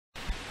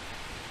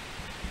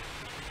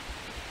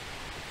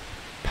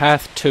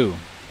Path 2.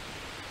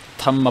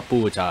 Dhamma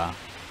Pūjā.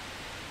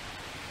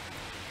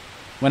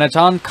 When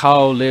Ajaan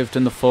Khao lived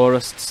in the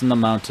forests and the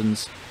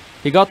mountains,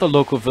 he got the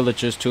local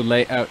villagers to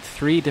lay out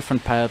 3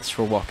 different paths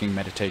for walking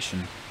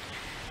meditation.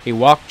 He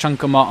walked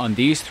Chankama on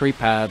these 3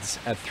 paths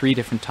at 3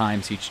 different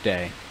times each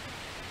day.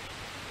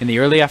 In the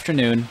early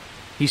afternoon,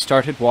 he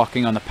started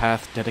walking on the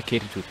path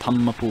dedicated to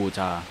Dhamma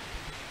Pūjā,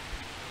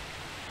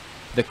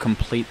 the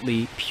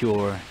completely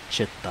pure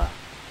Chitta.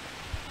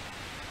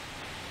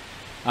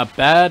 A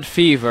bad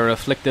fever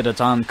afflicted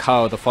Ajaan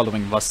Khao the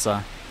following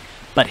Vassa,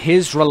 but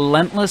his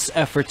relentless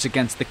efforts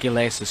against the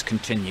kilesas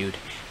continued.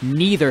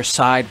 Neither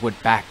side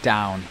would back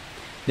down.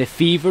 The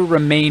fever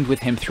remained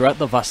with him throughout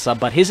the Vassa,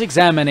 but his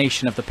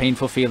examination of the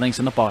painful feelings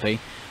in the body,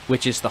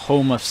 which is the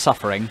home of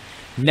suffering,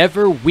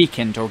 never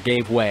weakened or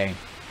gave way.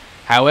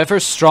 However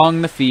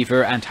strong the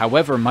fever and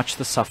however much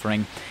the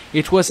suffering,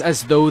 it was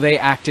as though they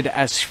acted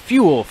as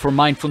fuel for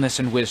mindfulness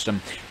and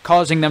wisdom,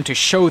 causing them to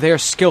show their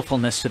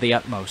skillfulness to the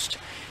utmost.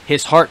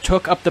 His heart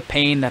took up the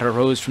pain that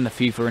arose from the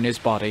fever in his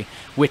body,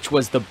 which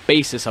was the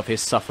basis of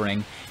his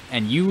suffering,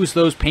 and used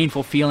those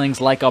painful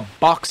feelings like a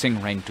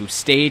boxing ring to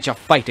stage a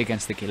fight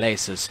against the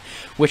kilesas,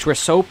 which were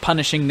so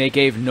punishing they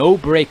gave no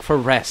break for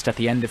rest at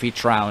the end of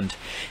each round.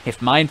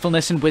 If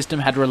mindfulness and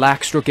wisdom had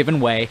relaxed or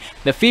given way,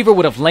 the fever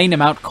would have lain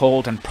him out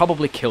cold and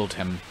probably killed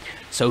him.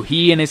 So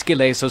he and his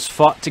kilesas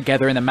fought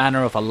together in the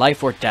manner of a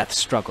life-or-death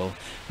struggle.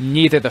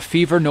 Neither the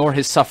fever nor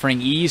his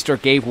suffering eased or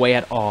gave way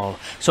at all,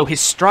 so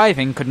his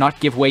striving could not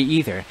give way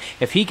either.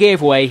 If he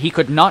gave way, he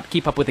could not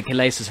keep up with the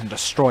kilesas and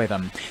destroy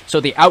them, so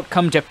the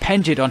outcome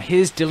depended on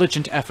his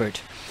diligent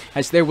effort.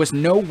 As there was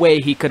no way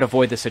he could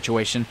avoid the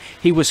situation,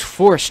 he was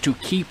forced to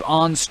keep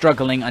on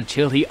struggling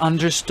until he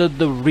understood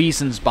the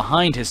reasons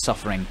behind his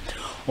suffering.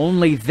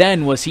 Only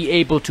then was he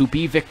able to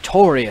be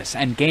victorious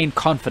and gain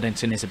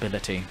confidence in his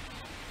ability.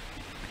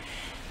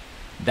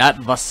 That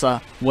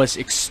Vassa was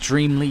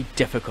extremely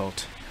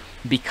difficult.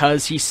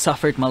 Because he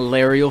suffered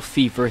malarial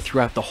fever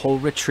throughout the whole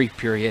retreat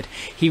period,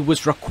 he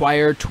was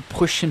required to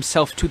push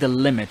himself to the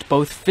limit,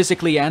 both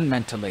physically and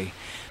mentally.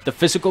 The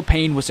physical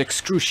pain was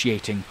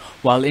excruciating,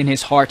 while in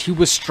his heart he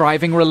was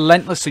striving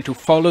relentlessly to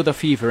follow the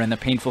fever and the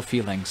painful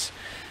feelings.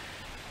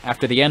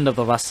 After the end of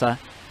the Vassa,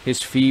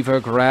 his fever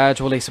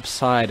gradually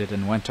subsided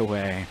and went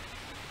away.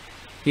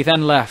 He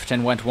then left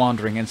and went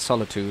wandering in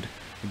solitude,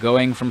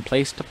 going from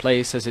place to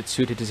place as it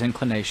suited his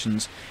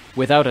inclinations,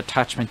 without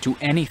attachment to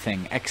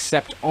anything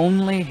except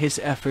only his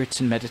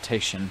efforts in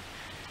meditation.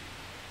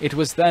 It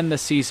was then the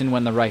season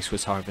when the rice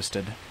was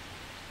harvested.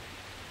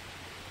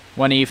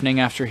 One evening,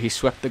 after he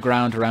swept the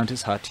ground around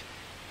his hut,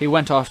 he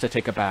went off to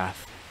take a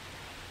bath.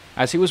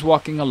 As he was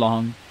walking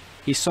along,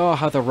 he saw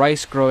how the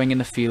rice growing in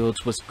the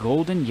fields was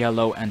golden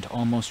yellow and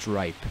almost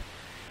ripe.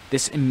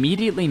 This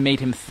immediately made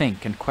him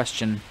think and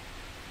question,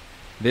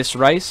 "This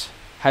rice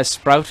has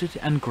sprouted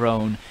and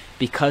grown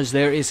because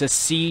there is a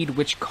seed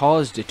which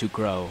caused it to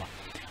grow.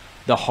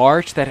 The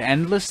heart that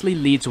endlessly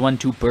leads one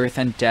to birth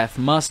and death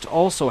must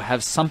also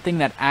have something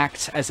that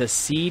acts as a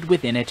seed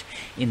within it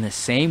in the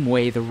same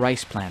way the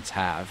rice plants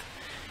have.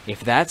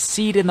 If that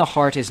seed in the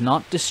heart is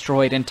not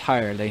destroyed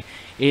entirely,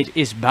 it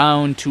is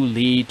bound to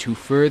lead to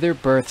further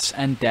births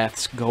and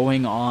deaths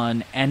going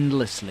on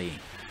endlessly."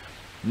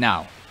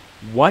 Now,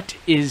 what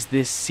is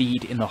this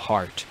seed in the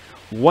heart?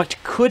 What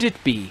could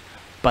it be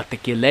but the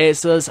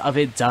kilesas of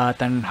avidya,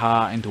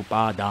 tanha, and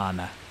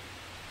upadana?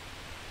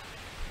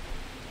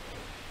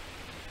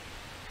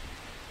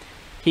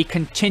 He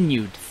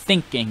continued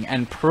thinking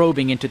and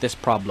probing into this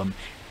problem,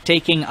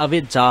 taking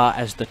avidya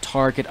as the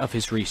target of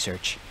his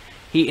research.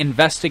 He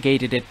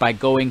investigated it by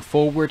going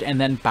forward and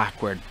then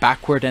backward,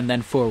 backward and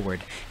then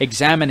forward,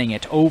 examining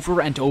it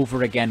over and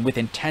over again with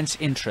intense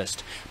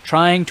interest,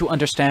 trying to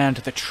understand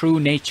the true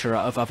nature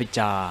of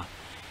avidya.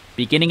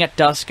 Beginning at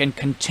dusk and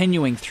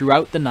continuing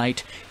throughout the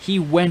night, he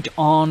went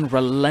on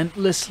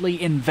relentlessly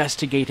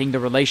investigating the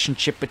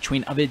relationship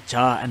between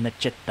avidya and the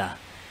chitta.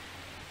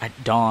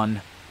 At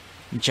dawn,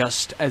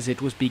 just as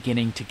it was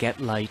beginning to get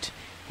light,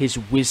 his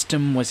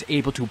wisdom was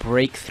able to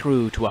break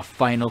through to a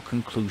final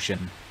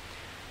conclusion.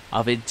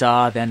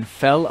 Avidya then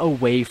fell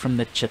away from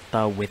the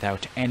chitta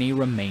without any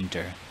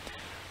remainder.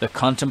 The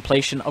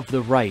contemplation of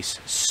the rice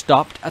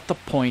stopped at the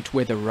point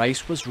where the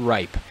rice was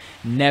ripe,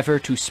 never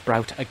to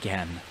sprout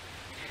again.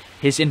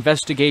 His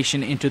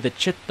investigation into the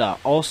chitta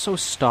also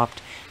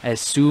stopped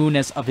as soon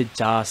as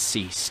avidya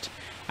ceased,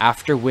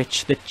 after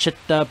which the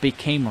chitta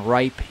became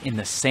ripe in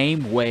the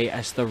same way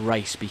as the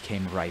rice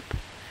became ripe.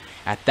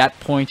 At that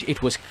point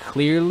it was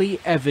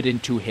clearly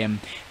evident to him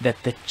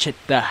that the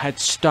chitta had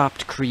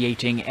stopped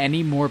creating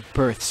any more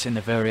births in the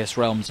various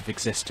realms of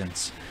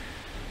existence.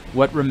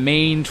 What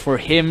remained for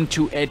him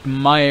to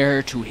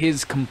admire to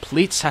his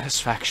complete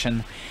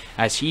satisfaction,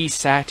 as he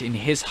sat in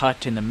his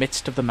hut in the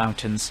midst of the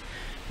mountains,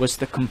 was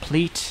the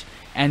complete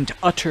and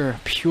utter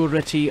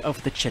purity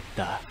of the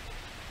chitta.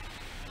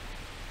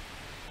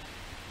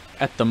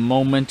 At the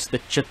moment the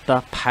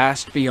chitta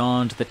passed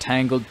beyond the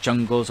tangled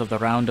jungles of the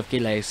round of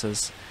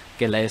kilesas,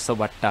 kilesa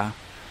vatta,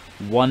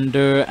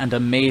 Wonder and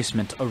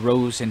amazement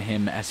arose in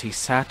him as he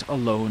sat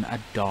alone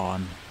at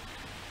dawn.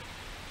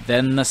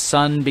 Then the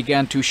sun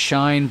began to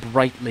shine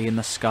brightly in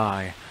the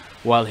sky,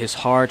 while his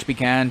heart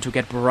began to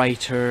get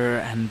brighter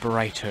and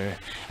brighter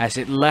as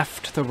it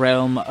left the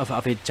realm of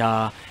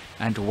avidya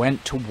and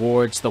went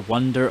towards the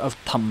wonder of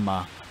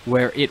Dhamma,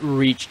 where it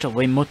reached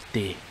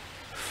vimutti,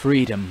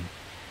 freedom,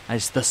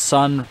 as the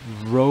sun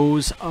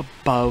rose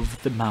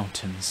above the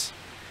mountains.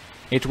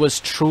 It was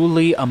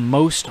truly a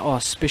most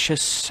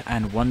auspicious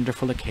and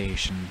wonderful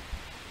occasion.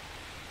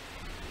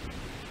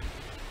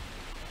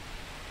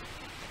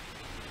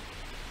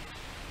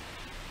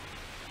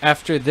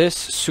 After this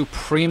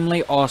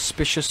supremely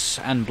auspicious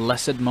and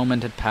blessed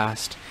moment had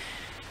passed,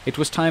 it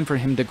was time for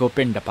him to go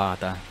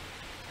pindapata.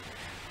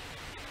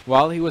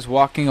 While he was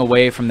walking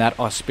away from that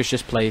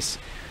auspicious place,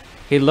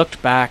 he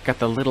looked back at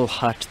the little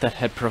hut that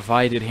had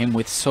provided him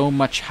with so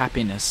much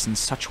happiness and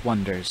such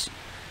wonders.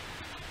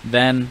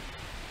 Then,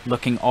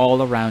 looking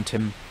all around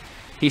him,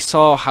 he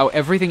saw how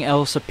everything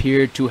else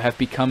appeared to have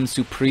become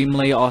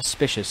supremely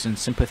auspicious in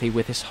sympathy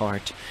with his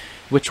heart,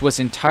 which was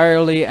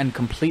entirely and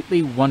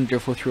completely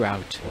wonderful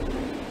throughout.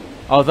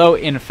 Although,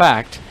 in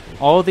fact,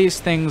 all these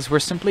things were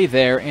simply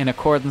there in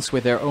accordance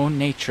with their own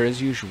nature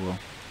as usual.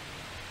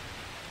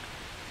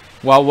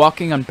 While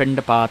walking on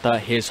Pindapata,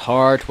 his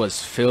heart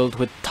was filled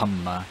with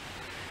Dhamma.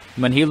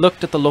 When he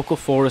looked at the local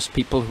forest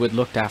people who had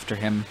looked after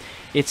him,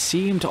 it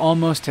seemed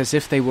almost as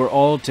if they were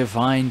all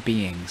divine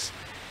beings.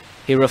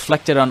 He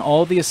reflected on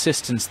all the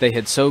assistance they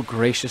had so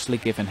graciously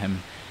given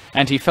him,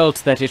 and he felt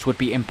that it would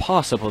be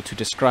impossible to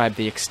describe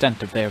the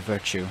extent of their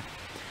virtue.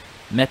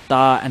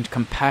 Metta and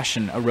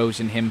compassion arose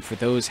in him for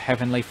those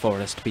heavenly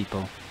forest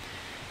people.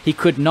 He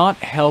could not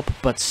help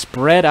but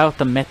spread out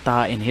the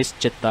metta in his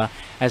citta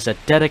as a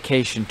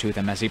dedication to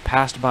them as he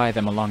passed by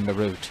them along the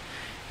route,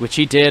 which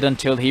he did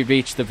until he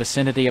reached the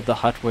vicinity of the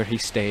hut where he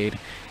stayed,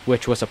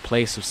 which was a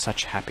place of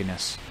such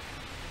happiness.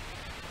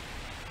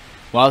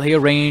 While he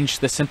arranged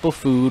the simple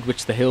food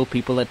which the hill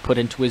people had put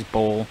into his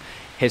bowl,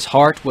 his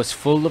heart was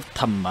full of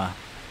Dhamma.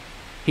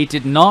 He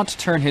did not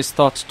turn his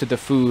thoughts to the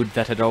food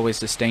that had always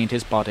sustained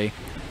his body,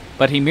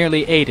 but he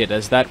merely ate it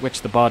as that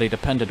which the body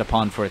depended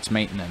upon for its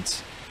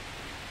maintenance.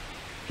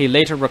 He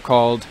later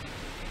recalled,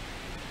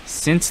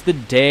 "Since the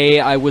day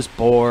I was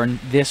born,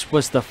 this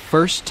was the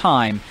first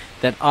time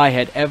that I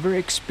had ever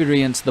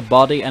experienced the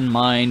body and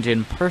mind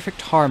in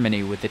perfect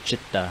harmony with the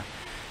citta,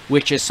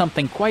 which is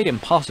something quite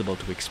impossible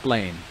to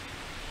explain.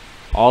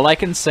 All I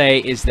can say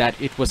is that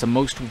it was a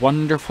most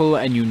wonderful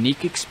and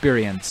unique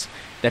experience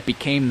that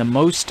became the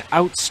most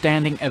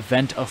outstanding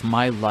event of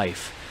my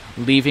life,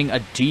 leaving a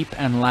deep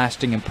and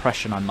lasting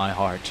impression on my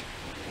heart.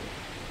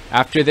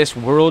 After this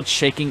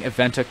world-shaking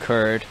event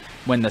occurred,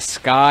 when the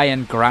sky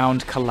and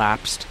ground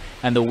collapsed,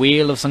 and the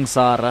wheel of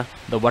samsara,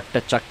 the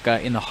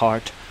vattachakra in the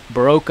heart,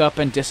 broke up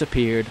and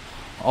disappeared,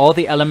 all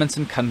the elements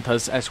and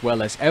khanthas, as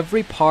well as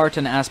every part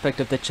and aspect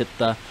of the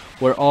citta,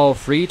 were all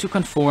free to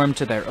conform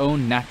to their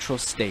own natural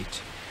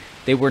state.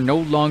 They were no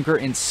longer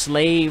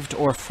enslaved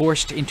or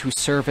forced into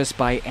service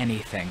by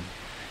anything.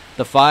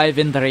 The 5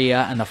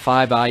 indriya and the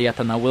 5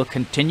 ayatana will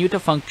continue to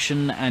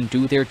function and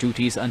do their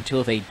duties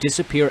until they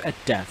disappear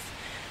at death,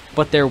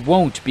 but there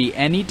won't be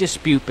any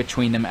dispute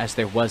between them as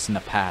there was in the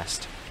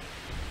past."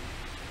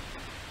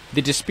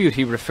 The dispute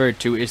he referred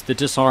to is the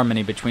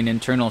disharmony between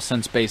internal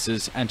sense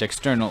bases and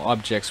external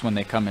objects when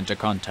they come into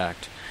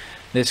contact.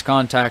 This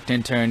contact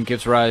in turn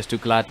gives rise to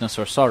gladness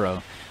or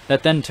sorrow,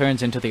 that then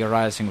turns into the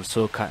arising of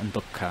sukha and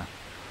dukkha.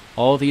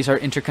 All these are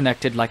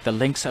interconnected like the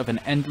links of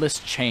an endless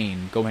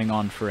chain going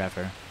on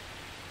forever.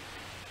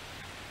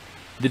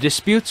 The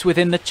disputes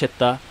within the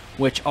citta,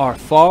 which are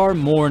far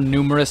more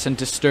numerous and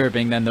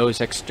disturbing than those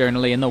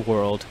externally in the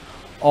world,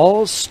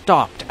 all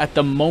stopped at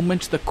the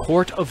moment the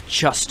court of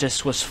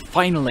justice was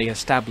finally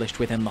established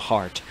within the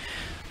heart.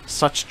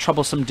 Such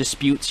troublesome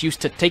disputes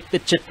used to take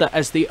the citta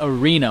as the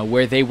arena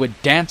where they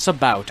would dance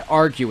about,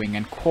 arguing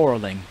and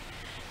quarreling.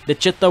 The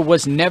citta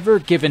was never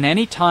given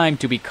any time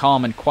to be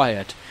calm and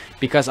quiet,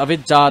 because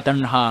avidya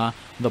tanha,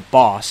 the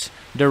boss,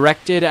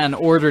 directed and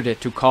ordered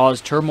it to cause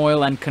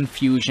turmoil and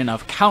confusion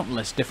of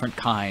countless different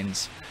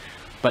kinds.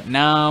 But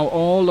now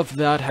all of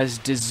that has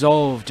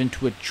dissolved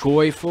into a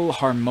joyful,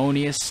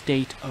 harmonious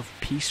state of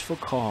peaceful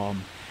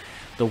calm.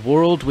 The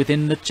world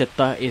within the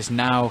citta is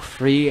now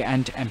free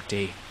and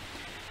empty.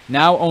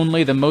 Now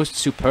only the most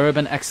superb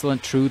and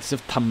excellent truths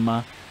of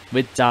Dhamma,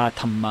 Vidya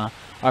Dhamma,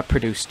 are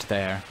produced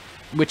there,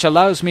 which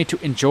allows me to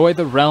enjoy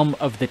the realm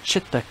of the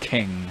citta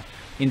king,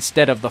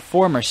 instead of the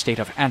former state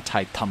of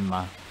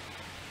anti-Dhamma.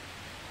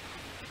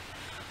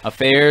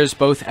 Affairs,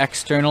 both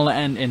external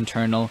and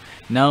internal,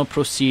 now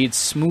proceed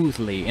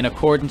smoothly in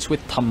accordance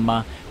with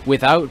Dhamma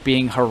without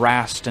being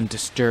harassed and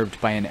disturbed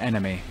by an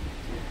enemy.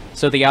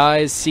 So the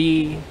eyes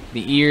see,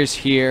 the ears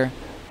hear,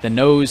 the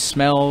nose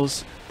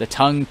smells, the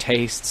tongue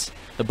tastes,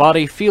 the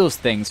body feels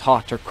things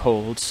hot or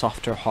cold,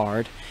 soft or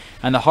hard,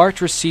 and the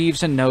heart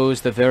receives and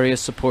knows the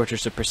various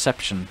supporters of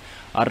perception,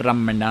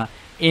 aramana,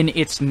 in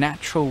its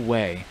natural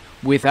way,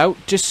 without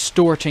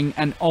distorting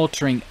and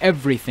altering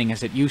everything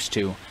as it used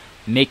to,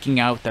 making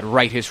out that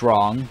right is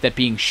wrong, that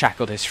being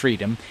shackled is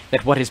freedom,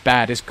 that what is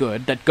bad is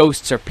good, that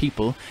ghosts are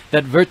people,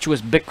 that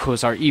virtuous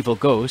bhikkhus are evil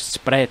ghosts,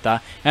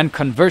 preta, and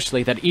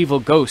conversely that evil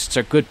ghosts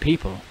are good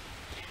people.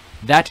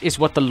 That is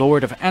what the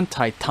Lord of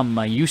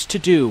Anti-Dhamma used to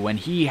do when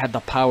he had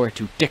the power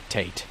to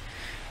dictate.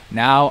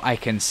 Now I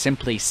can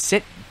simply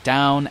sit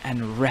down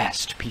and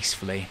rest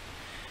peacefully,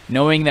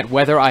 knowing that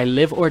whether I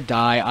live or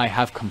die, I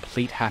have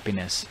complete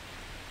happiness.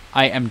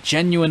 I am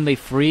genuinely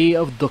free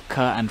of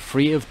dukkha and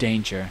free of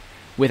danger,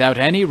 without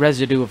any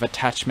residue of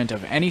attachment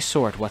of any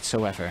sort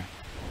whatsoever.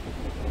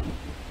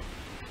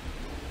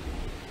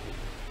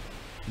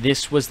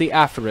 This was the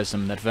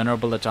aphorism that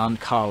Venerable Ajaan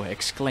Khao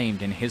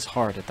exclaimed in his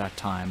heart at that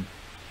time.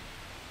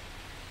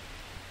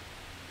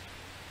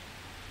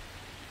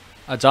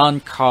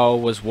 Ajaan Khao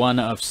was one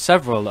of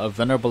several of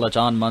Venerable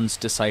Ajaan Mun's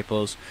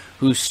disciples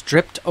who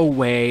stripped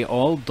away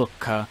all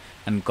dukkha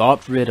and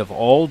got rid of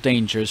all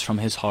dangers from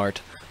his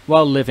heart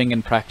while living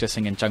and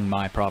practicing in Chiang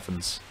Mai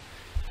province.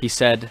 He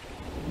said,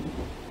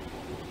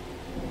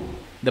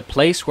 "The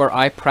place where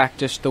I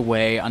practiced the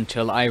way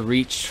until I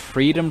reached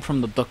freedom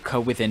from the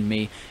dukkha within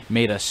me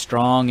made a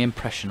strong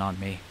impression on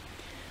me.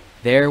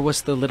 There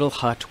was the little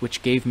hut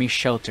which gave me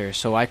shelter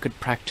so I could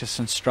practice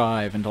and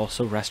strive and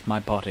also rest my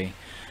body,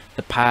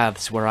 the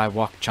paths where I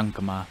walked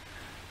Chankama,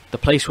 the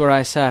place where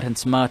I sat in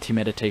samadhi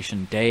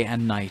meditation day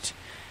and night,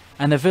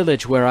 and the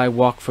village where I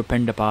walked for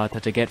pindapata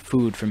to get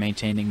food for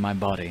maintaining my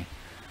body.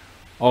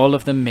 All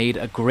of them made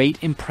a great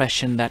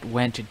impression that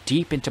went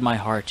deep into my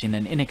heart in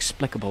an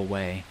inexplicable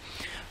way,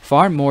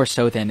 far more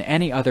so than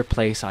any other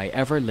place I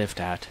ever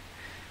lived at.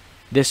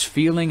 This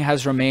feeling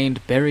has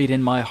remained buried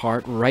in my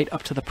heart right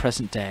up to the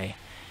present day,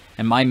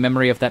 and my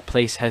memory of that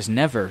place has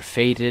never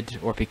faded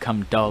or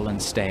become dull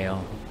and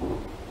stale.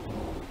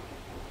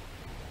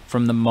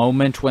 From the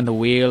moment when the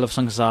wheel of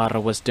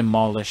samsara was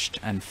demolished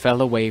and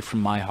fell away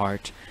from my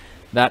heart,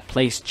 that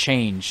place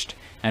changed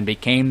and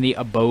became the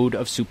abode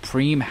of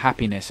supreme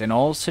happiness in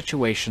all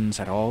situations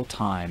at all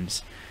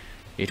times.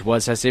 It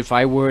was as if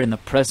I were in the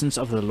presence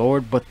of the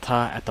Lord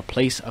Buddha at the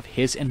place of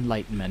his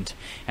enlightenment,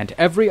 and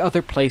every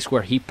other place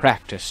where he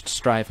practiced,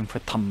 striving for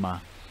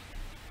Dhamma.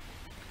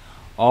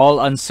 All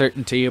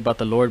uncertainty about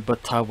the Lord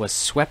Buddha was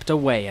swept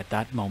away at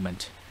that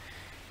moment.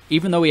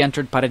 Even though he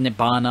entered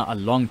Parinibbana a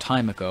long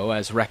time ago,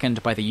 as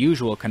reckoned by the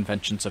usual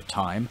conventions of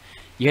time,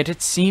 yet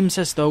it seems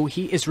as though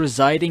he is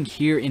residing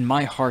here in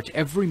my heart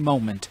every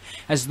moment,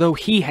 as though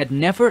he had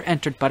never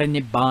entered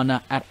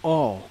Parinibbana at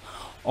all.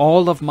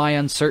 All of my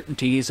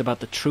uncertainties about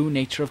the true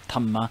nature of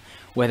Dhamma,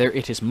 whether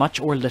it is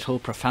much or little,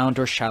 profound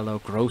or shallow,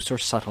 gross or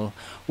subtle,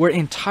 were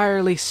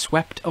entirely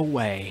swept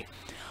away.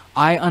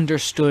 I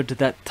understood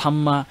that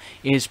Dhamma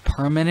is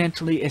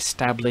permanently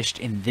established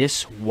in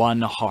this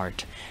one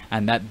heart,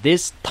 and that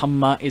this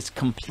Dhamma is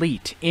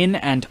complete in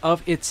and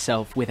of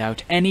itself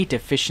without any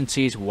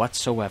deficiencies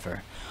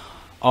whatsoever.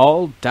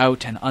 All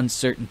doubt and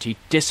uncertainty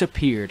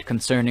disappeared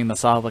concerning the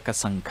Savaka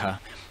Sangha,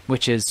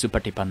 which is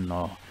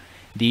Supatipanno.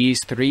 These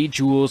three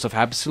jewels of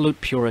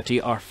absolute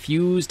purity are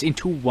fused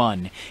into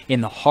one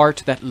in the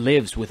heart that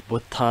lives with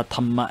Buddha,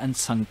 Dhamma, and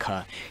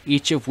Sangha,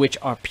 each of which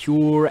are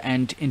pure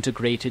and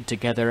integrated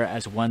together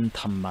as one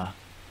Dhamma.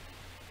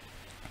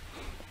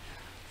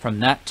 From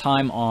that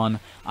time on,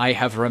 I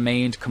have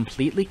remained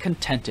completely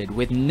contented,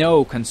 with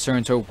no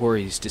concerns or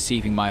worries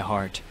deceiving my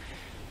heart.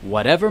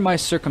 Whatever my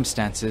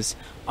circumstances,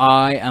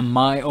 I am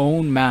my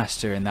own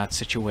master in that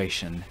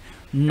situation.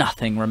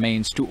 Nothing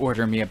remains to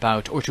order me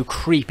about, or to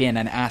creep in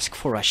and ask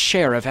for a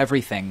share of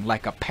everything,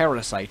 like a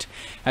parasite,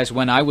 as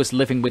when I was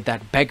living with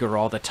that beggar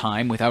all the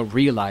time without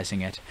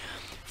realizing it.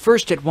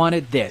 First it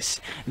wanted this,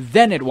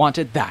 then it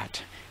wanted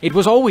that. It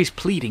was always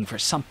pleading for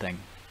something.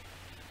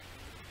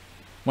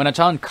 When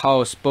Ajaan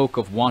Khao spoke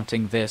of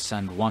wanting this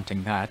and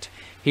wanting that,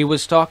 he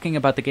was talking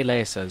about the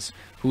kilesas,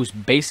 whose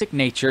basic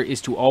nature is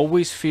to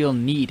always feel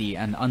needy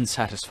and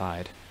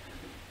unsatisfied.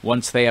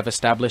 Once they have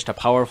established a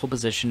powerful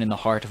position in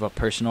the heart of a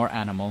person or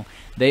animal,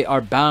 they are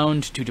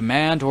bound to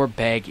demand or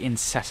beg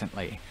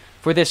incessantly,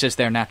 for this is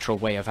their natural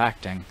way of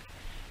acting.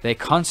 They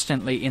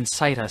constantly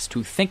incite us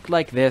to think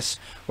like this,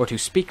 or to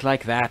speak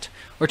like that,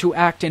 or to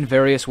act in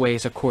various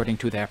ways according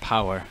to their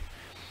power.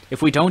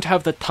 If we don't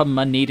have the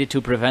Dhamma needed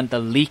to prevent the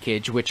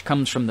leakage which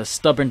comes from the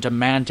stubborn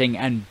demanding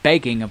and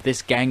begging of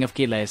this gang of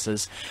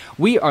kilesas,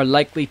 we are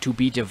likely to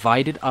be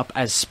divided up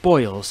as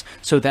spoils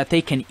so that they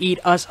can eat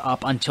us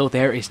up until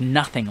there is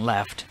nothing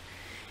left.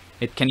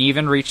 It can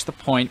even reach the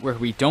point where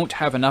we don't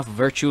have enough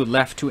virtue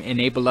left to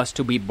enable us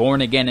to be born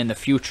again in the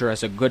future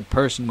as a good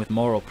person with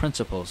moral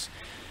principles.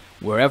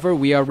 Wherever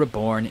we are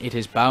reborn, it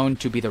is bound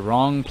to be the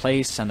wrong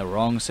place and the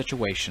wrong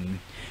situation.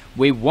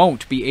 We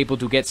won't be able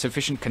to get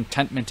sufficient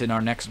contentment in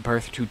our next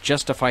birth to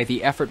justify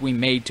the effort we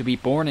made to be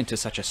born into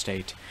such a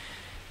state.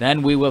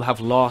 Then we will have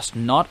lost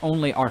not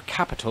only our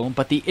capital,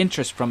 but the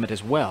interest from it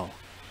as well.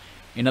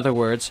 In other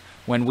words,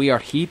 when we are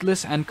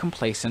heedless and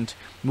complacent,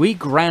 we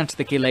grant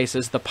the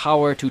kilesas the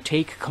power to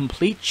take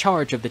complete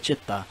charge of the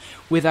citta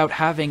without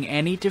having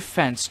any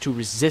defense to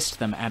resist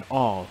them at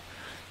all.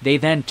 They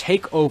then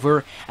take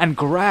over and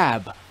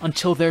grab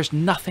until there's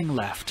nothing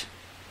left.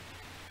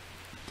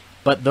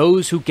 but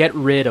those who get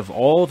rid of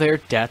all their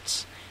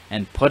debts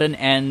and put an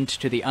end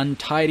to the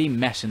untidy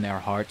mess in their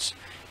hearts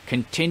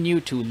continue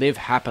to live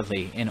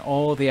happily in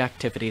all the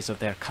activities of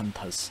their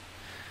khandhas.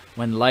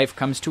 When life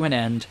comes to an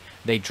end,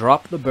 they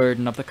drop the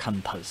burden of the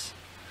khandhas.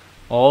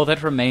 All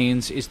that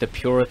remains is the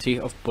purity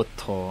of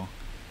Buddha.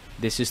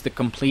 This is the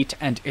complete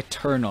and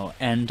eternal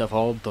end of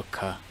all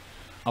dukkha,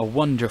 a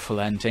wonderful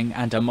ending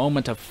and a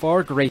moment of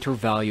far greater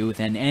value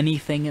than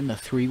anything in the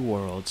three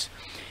worlds.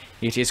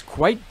 It is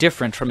quite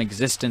different from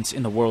existence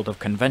in the world of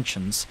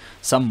conventions,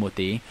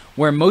 sammati,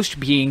 where most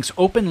beings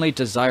openly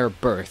desire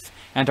birth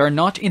and are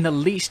not in the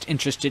least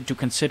interested to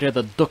consider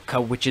the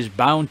dukkha which is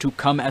bound to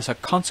come as a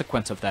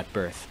consequence of that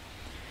birth.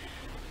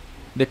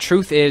 The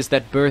truth is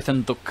that birth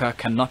and dukkha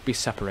cannot be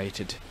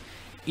separated.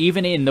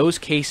 Even in those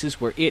cases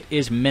where it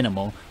is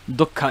minimal,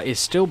 dukkha is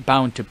still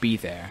bound to be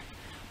there.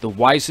 The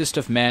wisest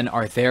of men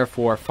are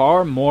therefore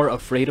far more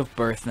afraid of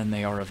birth than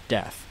they are of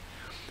death.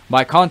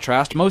 By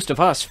contrast, most of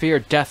us fear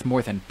death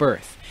more than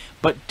birth,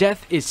 but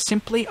death is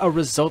simply a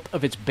result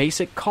of its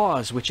basic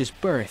cause, which is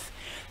birth.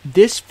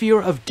 This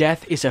fear of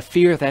death is a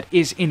fear that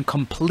is in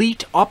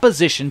complete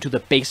opposition to the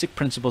basic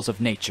principles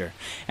of nature,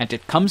 and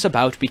it comes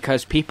about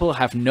because people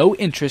have no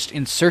interest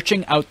in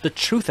searching out the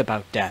truth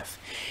about death.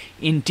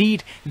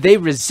 Indeed, they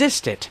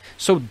resist it,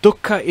 so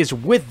dukkha is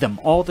with them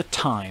all the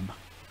time.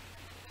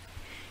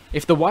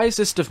 If the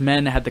wisest of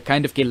men had the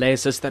kind of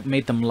kilesas that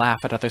made them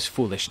laugh at others'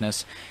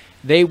 foolishness,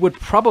 they would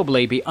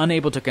probably be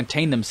unable to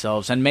contain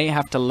themselves and may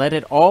have to let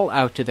it all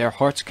out to their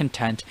heart's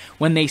content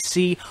when they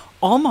see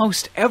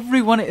almost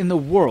everyone in the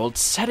world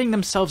setting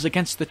themselves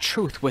against the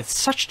truth with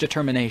such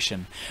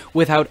determination,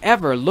 without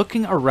ever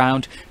looking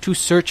around to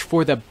search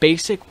for the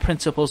basic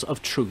principles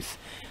of truth.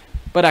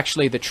 But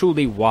actually the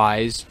truly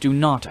wise do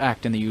not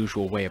act in the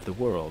usual way of the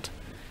world.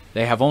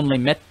 They have only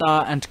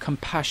metta and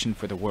compassion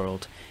for the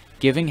world,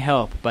 giving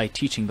help by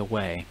teaching the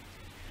way.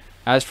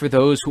 As for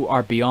those who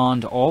are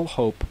beyond all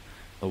hope,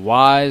 the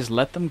wise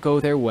let them go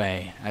their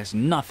way, as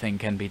nothing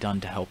can be done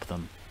to help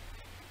them.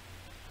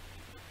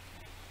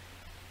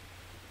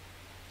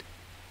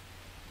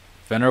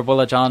 Venerable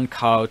Ajaan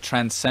Khao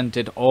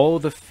transcended all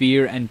the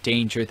fear and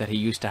danger that he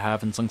used to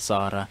have in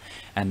samsara,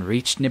 and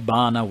reached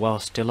Nibbana while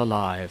still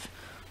alive,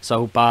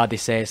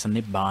 Saupadisesa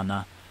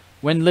Nibbana,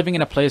 when living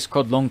in a place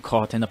called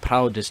Longkot in the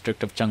Prao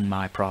district of Chiang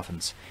Mai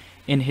province,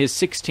 in his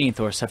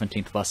 16th or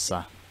 17th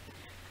vassa.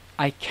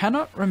 I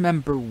cannot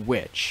remember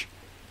which,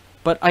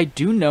 but I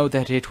do know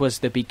that it was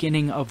the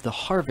beginning of the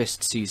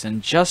harvest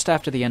season just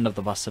after the end of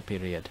the vassa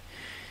period.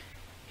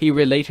 He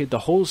related the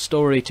whole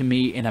story to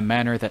me in a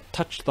manner that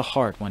touched the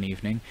heart one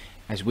evening,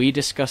 as we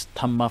discussed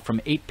Dhamma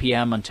from 8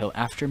 p.m. until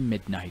after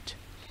midnight.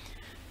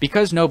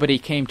 Because nobody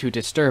came to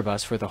disturb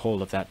us for the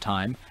whole of that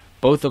time,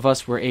 both of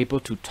us were able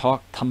to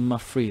talk Dhamma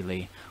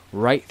freely,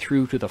 right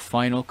through to the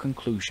final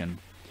conclusion,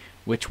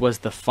 which was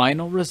the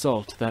final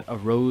result that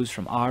arose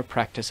from our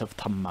practice of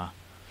Dhamma.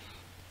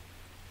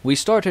 We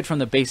started from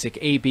the basic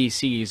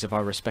ABCs of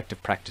our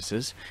respective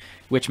practices,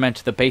 which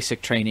meant the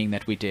basic training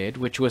that we did,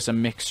 which was a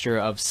mixture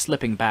of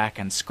slipping back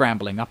and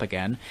scrambling up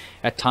again,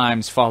 at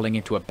times falling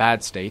into a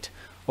bad state,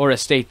 or a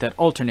state that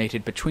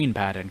alternated between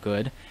bad and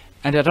good,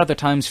 and at other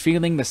times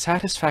feeling the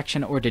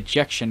satisfaction or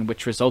dejection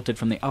which resulted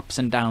from the ups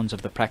and downs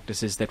of the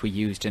practices that we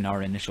used in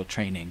our initial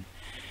training.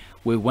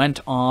 We went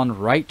on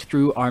right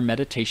through our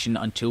meditation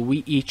until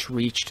we each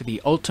reached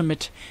the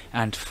ultimate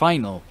and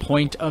final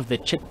point of the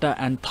Chitta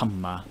and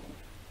Dhamma.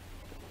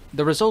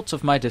 The results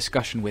of my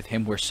discussion with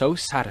him were so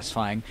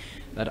satisfying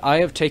that I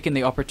have taken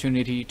the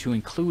opportunity to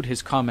include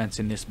his comments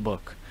in this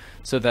book,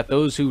 so that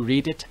those who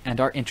read it and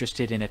are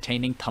interested in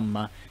attaining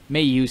Dhamma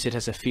may use it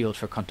as a field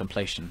for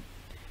contemplation.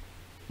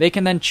 They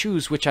can then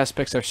choose which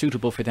aspects are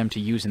suitable for them to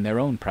use in their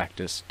own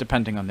practice,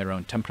 depending on their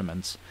own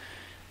temperaments.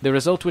 The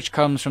result which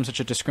comes from such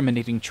a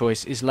discriminating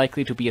choice is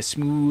likely to be a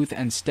smooth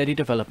and steady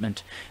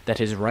development that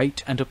is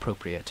right and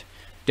appropriate,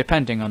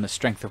 depending on the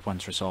strength of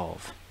one's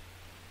resolve.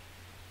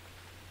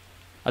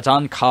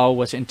 Ajaan Khao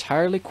was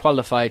entirely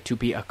qualified to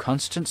be a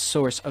constant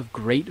source of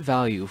great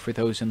value for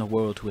those in the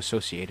world who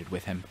associated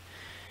with him.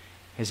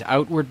 His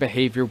outward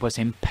behavior was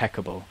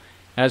impeccable,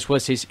 as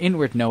was his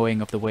inward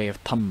knowing of the way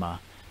of Dhamma,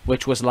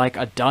 which was like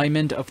a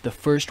diamond of the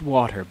first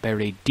water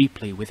buried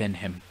deeply within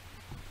him.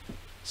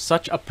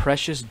 Such a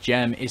precious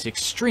gem is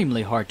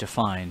extremely hard to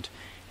find,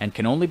 and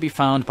can only be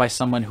found by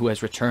someone who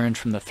has returned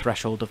from the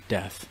threshold of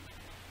death.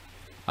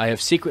 I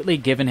have secretly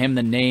given him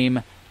the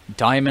name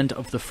Diamond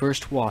of the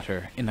First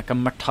Water in the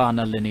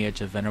Kammatthana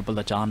lineage of Venerable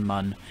Ajaan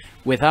Mun,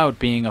 without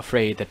being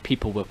afraid that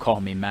people will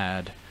call me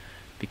mad,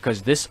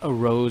 because this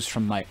arose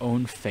from my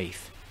own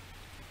faith.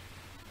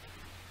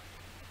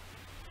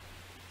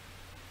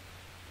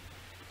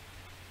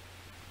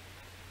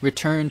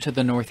 Return to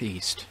the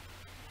northeast.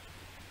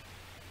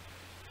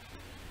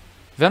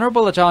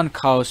 Venerable Ajaan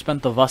Khao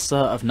spent the vassa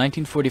of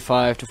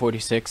 1945 to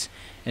 46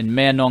 in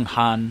Mae Nong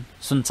Han,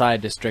 Son Sai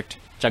district,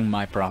 Chiang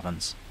Mai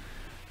province.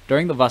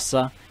 During the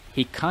vassa,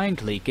 he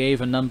kindly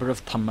gave a number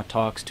of Dhamma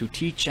talks to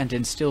teach and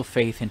instill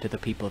faith into the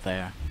people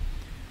there.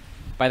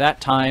 By that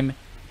time,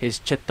 His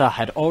chitta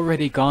had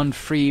already gone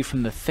free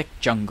from the thick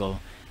jungle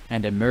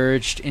and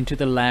emerged into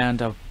the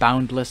land of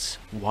boundless,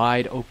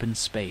 wide-open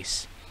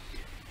space.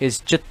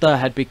 His chitta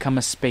had become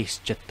a space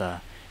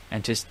chitta,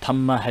 and his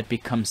Dhamma had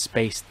become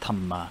space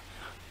Dhamma,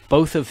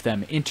 both of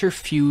them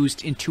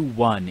interfused into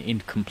one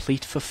in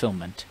complete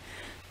fulfillment.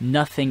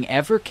 Nothing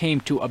ever came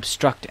to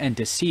obstruct and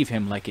deceive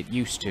him like it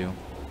used to.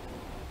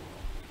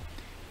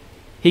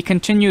 He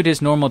continued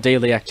his normal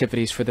daily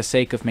activities for the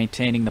sake of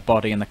maintaining the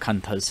body and the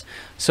khandhas,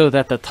 so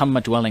that the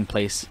Dhamma dwelling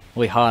place,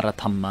 Vihara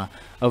Dhamma,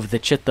 of the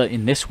chitta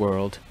in this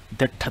world,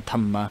 Dittha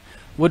Dhamma,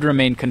 would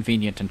remain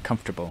convenient and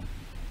comfortable.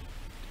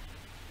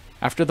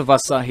 After the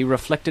Vasa, he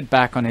reflected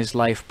back on his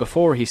life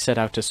before he set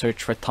out to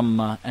search for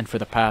Dhamma and for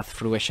the path,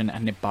 fruition,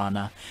 and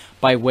Nibbana,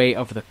 by way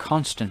of the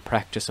constant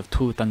practice of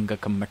Thutanga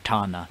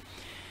Kammatthana.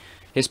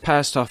 His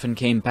past often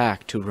came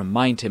back to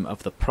remind him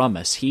of the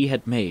promise he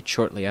had made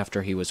shortly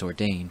after he was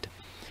ordained.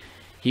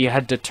 He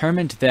had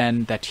determined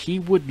then that he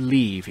would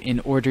leave in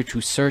order to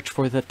search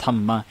for the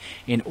Dhamma,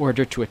 in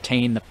order to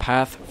attain the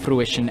path,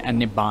 fruition,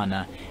 and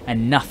Nibbana,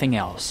 and nothing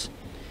else.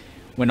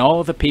 When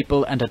all the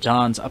people and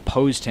Ajans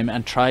opposed him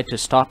and tried to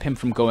stop him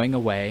from going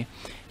away,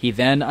 he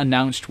then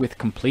announced with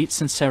complete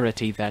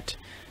sincerity that,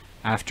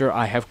 after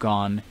I have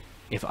gone,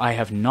 if I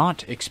have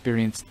not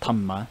experienced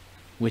Dhamma,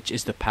 which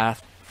is the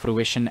path,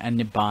 fruition, and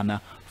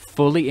Nibbana,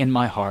 fully in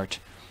my heart,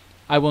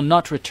 I will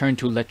not return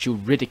to let you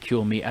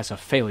ridicule me as a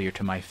failure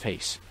to my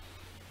face.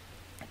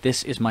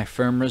 This is my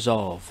firm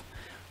resolve.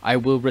 I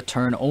will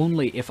return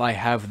only if I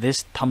have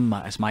this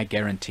Dhamma as my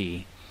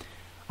guarantee.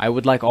 I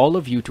would like all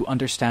of you to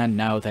understand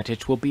now that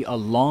it will be a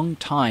long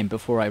time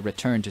before I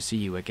return to see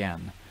you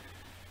again.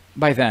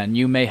 By then,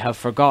 you may have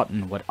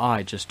forgotten what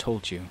I just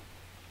told you.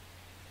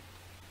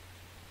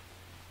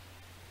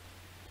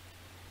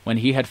 When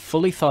he had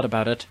fully thought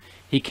about it,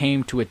 he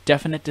came to a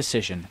definite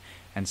decision,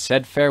 and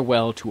said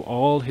farewell to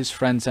all his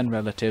friends and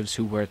relatives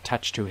who were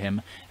attached to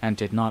him and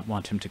did not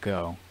want him to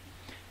go.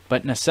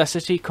 But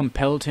necessity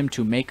compelled him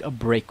to make a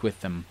break with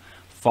them,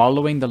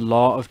 following the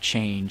law of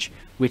change,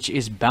 which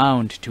is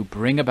bound to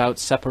bring about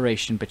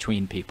separation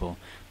between people,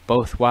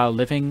 both while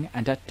living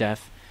and at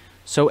death,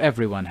 so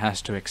everyone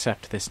has to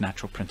accept this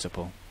natural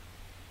principle.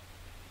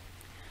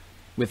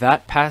 With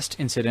that past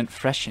incident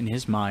fresh in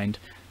his mind,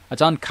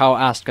 Ajaan Khao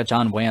asked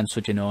Ajaan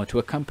Sujino to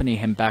accompany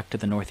him back to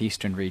the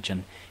northeastern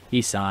region,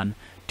 Isan,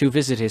 to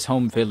visit his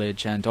home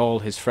village and all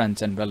his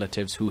friends and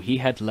relatives who he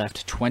had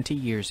left 20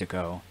 years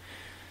ago.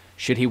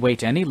 Should he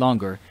wait any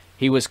longer,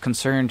 he was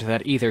concerned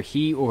that either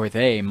he or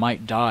they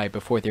might die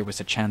before there was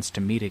a chance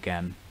to meet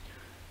again.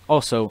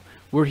 Also,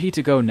 were he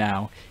to go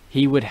now,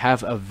 he would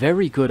have a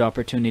very good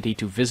opportunity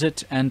to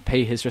visit and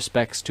pay his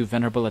respects to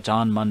Venerable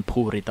Ajaan Mun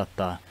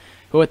Puridatta,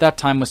 who at that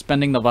time was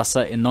spending the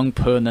Vasa in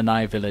Nongpo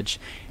Nanai village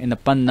in the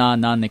Panna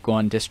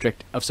Nanikon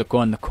district of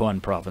Sakon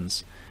Nakhon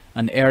province,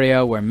 an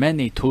area where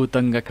many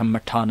Thutanga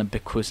Kammatthana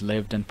bhikkhus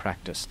lived and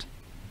practiced.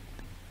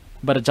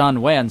 But Ajaan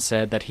Wayan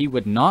said that he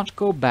would not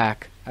go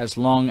back as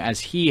long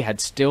as he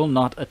had still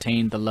not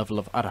attained the level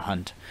of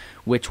Arahant,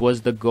 which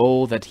was the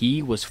goal that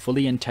he was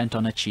fully intent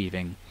on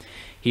achieving.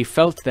 He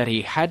felt that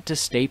he had to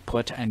stay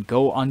put and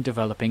go on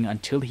developing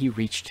until he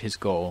reached his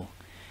goal.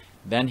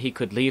 Then he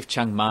could leave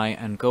Chiang Mai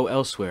and go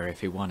elsewhere if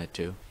he wanted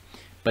to.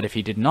 But if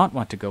he did not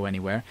want to go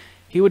anywhere,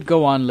 he would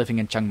go on living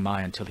in Chiang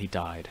Mai until he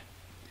died.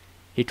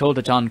 He told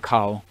Ajaan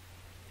Khao,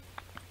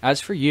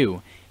 "As for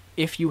you,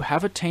 if you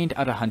have attained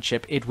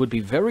arahantship, it would be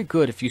very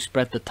good if you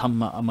spread the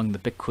Dhamma among the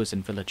bhikkhus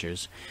and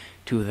villagers.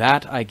 To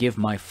that I give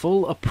my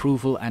full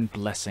approval and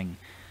blessing.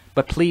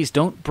 But please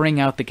don't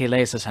bring out the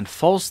kilesas and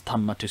false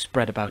Dhamma to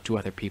spread about to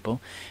other people,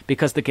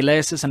 because the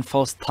kilesas and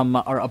false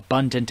Dhamma are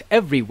abundant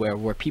everywhere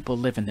where people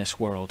live in this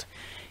world.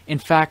 In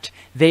fact,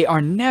 they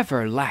are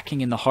never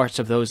lacking in the hearts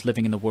of those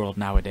living in the world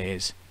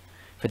nowadays.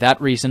 For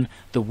that reason,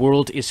 the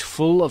world is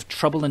full of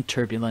trouble and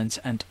turbulence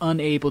and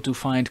unable to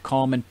find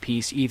calm and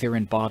peace either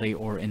in body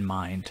or in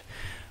mind.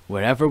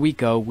 Wherever we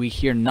go, we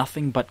hear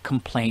nothing but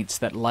complaints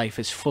that life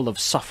is full of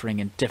suffering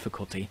and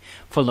difficulty,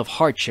 full of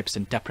hardships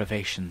and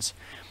deprivations.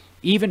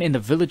 Even in the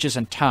villages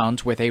and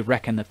towns where they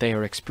reckon that they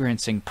are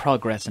experiencing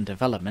progress and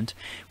development,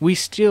 we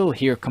still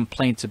hear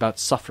complaints about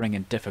suffering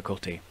and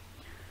difficulty.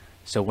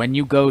 So when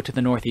you go to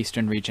the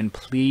northeastern region,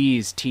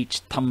 please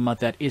teach Dhamma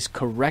that is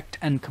correct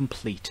and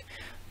complete,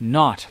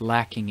 not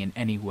lacking in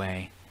any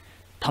way.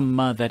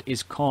 Dhamma that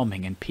is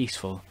calming and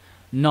peaceful,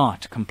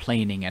 not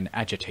complaining and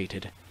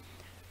agitated.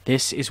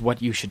 This is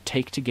what you should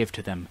take to give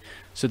to them,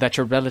 so that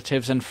your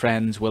relatives and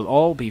friends will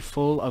all be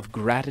full of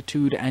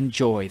gratitude and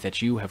joy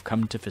that you have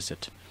come to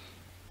visit.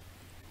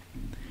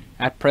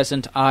 At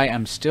present, I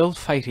am still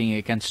fighting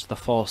against the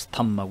false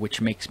Dhamma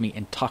which makes me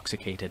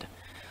intoxicated.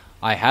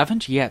 I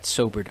haven't yet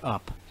sobered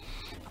up.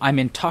 I'm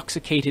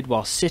intoxicated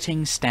while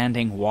sitting,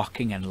 standing,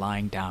 walking, and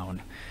lying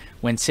down.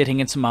 When sitting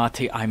in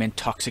samadhi, I'm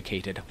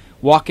intoxicated.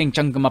 Walking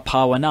Jangama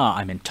Pavana,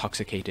 I'm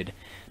intoxicated.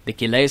 The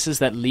kilesas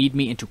that lead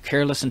me into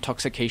careless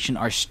intoxication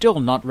are still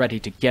not ready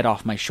to get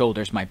off my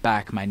shoulders, my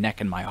back, my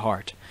neck, and my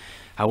heart.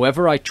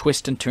 However I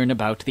twist and turn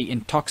about, the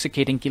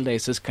intoxicating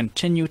kilesas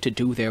continue to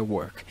do their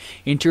work,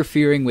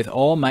 interfering with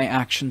all my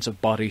actions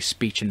of body,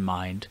 speech, and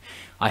mind.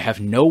 I have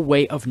no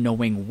way of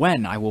knowing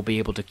when I will be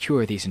able to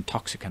cure these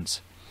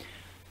intoxicants.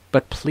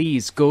 But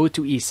please go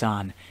to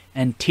Isan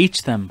and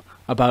teach them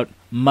about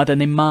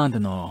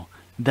Madanimadano,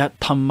 that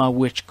Dhamma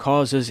which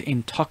causes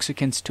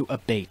intoxicants to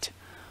abate.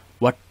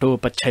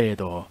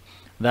 Vattopachedo,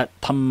 that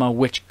Dhamma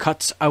which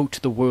cuts out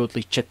the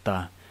worldly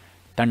chitta.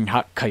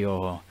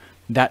 Tanhakayo,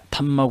 that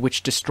Dhamma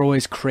which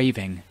destroys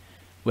craving.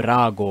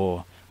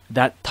 Virago,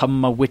 that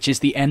Dhamma which is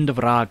the end of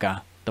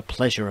raga, the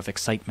pleasure of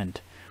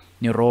excitement.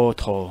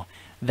 Nirodho,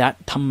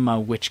 that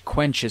Dhamma which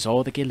quenches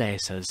all the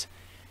kilesas.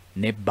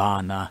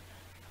 Nibbana,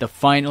 the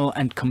final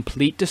and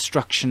complete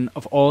destruction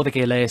of all the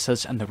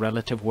kilesas and the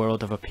relative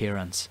world of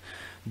appearance.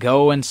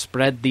 Go and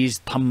spread these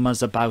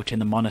Dhammas about in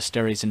the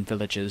monasteries and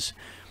villages.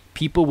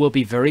 People will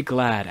be very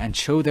glad and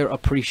show their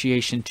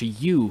appreciation to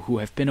you who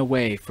have been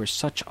away for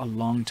such a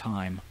long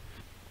time.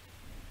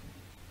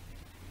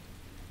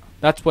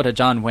 That's what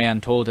Ajaan Mun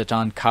told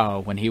Ajaan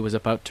Khao when he was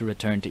about to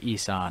return to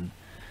Isan.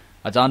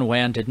 Ajaan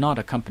Mun did not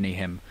accompany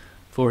him,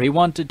 for he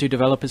wanted to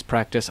develop his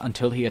practice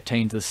until he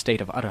attained the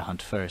state of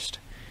Arahant first.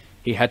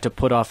 He had to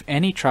put off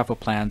any travel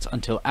plans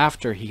until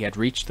after he had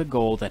reached the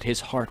goal that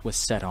his heart was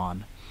set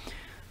on.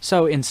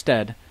 So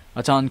instead,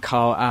 Ajaan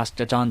Khao asked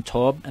Ajaan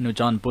Tob and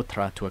Ajaan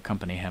Butra to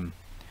accompany him.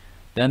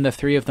 Then the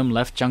three of them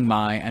left Chiang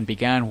Mai and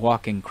began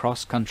walking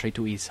cross-country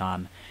to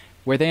Isan,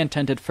 where they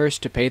intended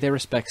first to pay their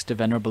respects to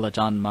Venerable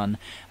Ajaan Mun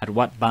at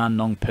Wat Ban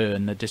Nong Pe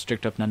in the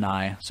district of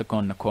Nanai,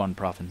 Sakon Nakhon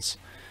province.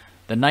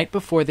 The night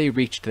before they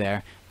reached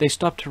there, they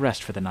stopped to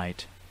rest for the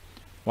night.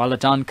 While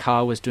Ajaan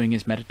Khao was doing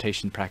his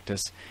meditation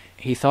practice,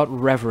 he thought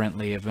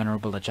reverently of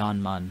Venerable Ajaan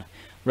Mun,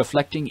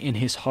 reflecting in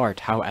his heart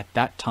how at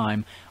that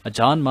time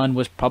Ajaan Mun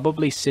was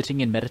probably sitting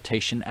in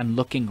meditation and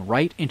looking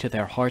right into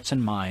their hearts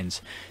and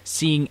minds,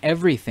 seeing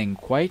everything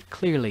quite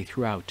clearly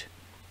throughout.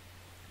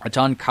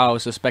 Ajaan Khao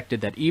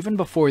suspected that even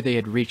before they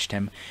had reached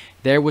him,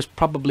 there was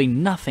probably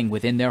nothing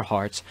within their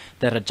hearts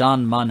that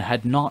Ajaan Mun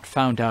had not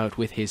found out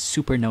with his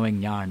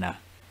super-knowing jnana.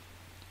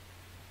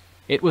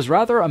 It was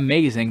rather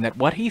amazing that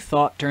what he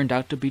thought turned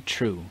out to be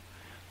true,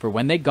 for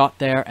when they got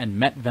there and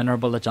met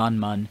Venerable Ajaan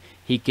Mun,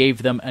 he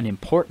gave them an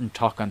important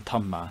talk on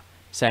Dhamma,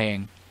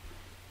 saying,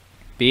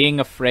 "Being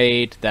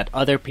afraid that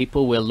other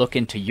people will look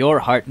into your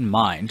heart and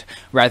mind,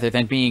 rather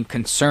than being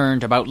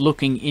concerned about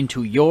looking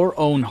into your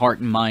own heart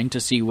and mind to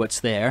see what's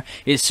there,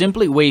 is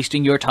simply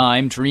wasting your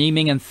time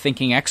dreaming and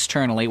thinking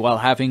externally while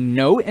having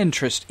no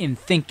interest in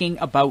thinking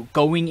about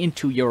going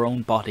into your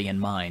own body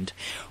and mind.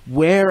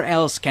 Where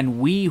else can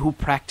we who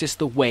practice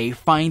the way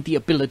find the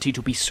ability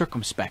to be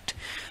circumspect?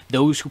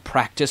 Those who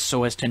practice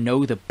so as to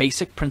know the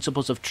basic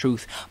principles of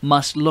truth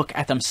must look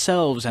at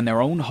themselves and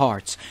their own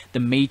hearts, the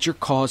major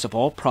cause of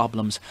all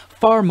problems,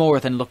 far more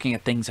than looking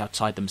at things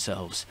outside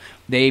themselves.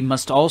 They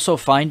must also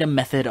find a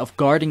method of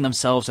guarding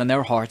themselves and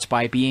their hearts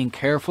by being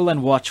careful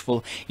and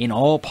watchful in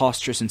all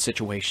postures and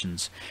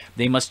situations.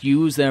 They must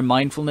use their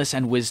mindfulness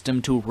and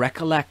wisdom to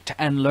recollect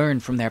and learn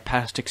from their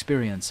past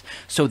experience,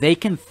 so they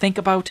can think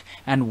about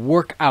and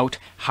work out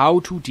how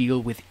to deal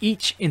with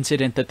each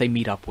incident that they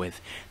meet up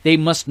with. They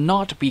must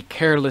not be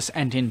careless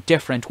and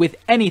indifferent with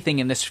anything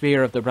in the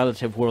sphere of the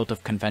relative world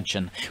of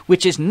convention,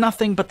 which is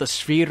nothing but the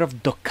sphere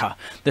of dukkha,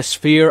 the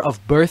sphere of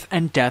birth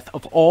and death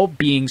of all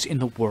beings in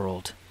the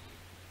world."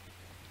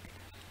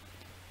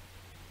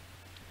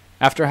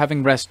 After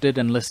having rested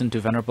and listened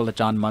to Venerable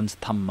Ajaan Mun's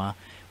Dhamma,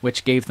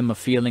 which gave them a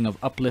feeling of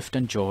uplift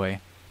and joy,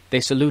 they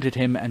saluted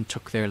him and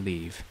took their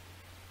leave.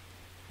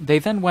 They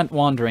then went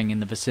wandering in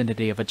the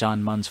vicinity of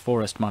Ajaan Mun's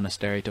forest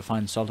monastery to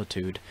find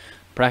solitude,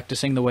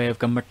 practicing the way of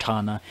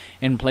Gamartana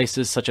in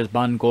places such as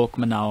Ban Gok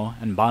Manao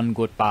and Ban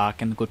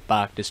Gutbak in the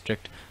Gutbak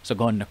district,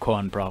 Sagon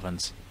Nakhon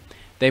province.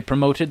 They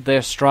promoted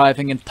their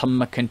striving in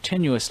Dhamma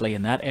continuously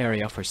in that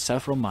area for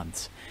several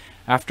months,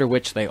 after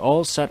which they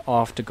all set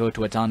off to go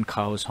to Ajaan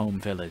Khao's home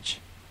village.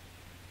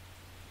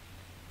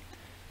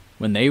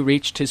 When they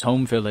reached his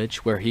home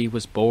village, where he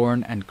was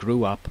born and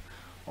grew up,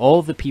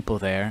 all the people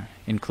there,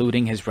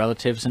 including his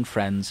relatives and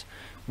friends,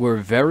 were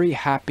very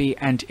happy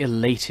and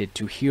elated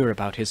to hear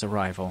about his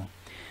arrival.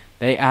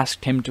 They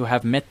asked him to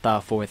have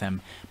metta for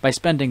them by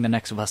spending the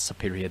next Vassa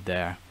period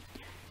there.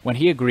 When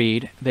he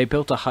agreed, they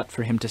built a hut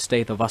for him to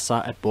stay the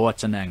Vassa at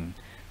Boatsaneng,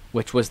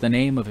 which was the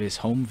name of his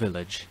home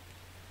village.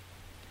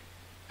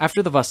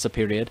 After the Vassa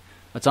period,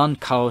 Ajaan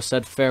Khao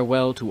said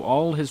farewell to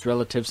all his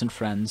relatives and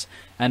friends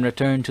and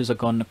returned to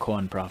Sagon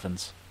Nakhon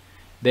province.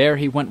 There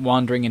he went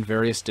wandering in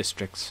various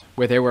districts,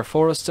 where there were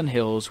forests and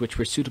hills which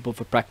were suitable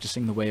for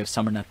practicing the way of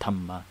Samarna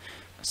Dhamma,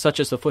 such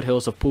as the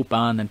foothills of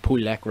Pupan and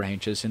Pulek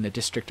ranges in the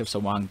district of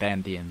Sawang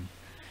Dandien.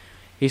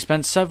 He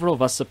spent several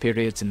Vassa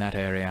periods in that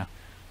area,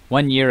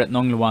 1 year at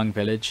Nongluang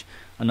village,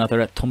 another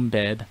at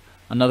Tumbed,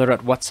 another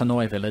at Wat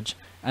Sanoy village,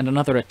 and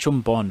another at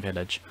Chumbon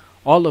village,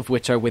 all of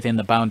which are within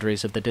the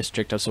boundaries of the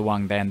district of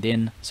Sawang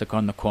Dandin,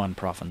 Sakon Nakhon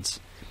province.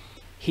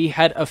 He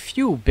had a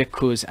few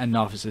bhikkhus and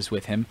novices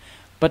with him,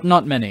 but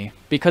not many,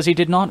 because he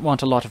did not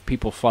want a lot of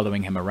people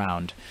following him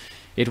around.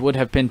 It would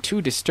have been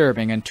too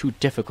disturbing and too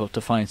difficult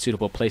to find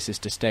suitable places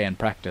to stay and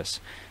practice,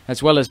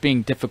 as well as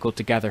being difficult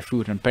to gather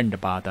food and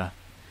pindabada.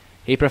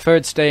 He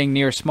preferred staying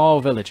near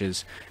small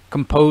villages,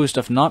 composed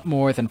of not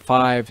more than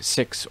 5,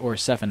 6, or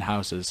 7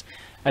 houses,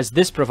 as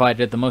this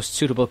provided the most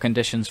suitable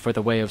conditions for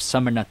the way of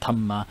Samarna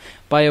Dhamma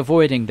by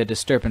avoiding the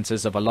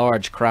disturbances of a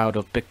large crowd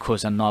of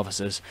bhikkhus and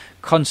novices,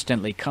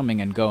 constantly coming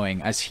and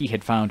going, as he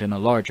had found in the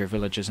larger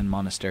villages and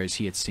monasteries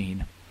he had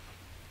seen.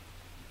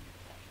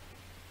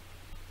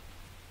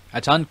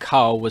 Ajaan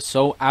Khao was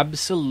so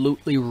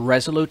absolutely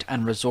resolute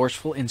and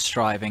resourceful in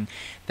striving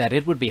that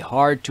it would be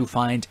hard to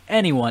find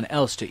anyone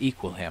else to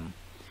equal him.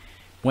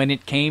 When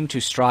it came to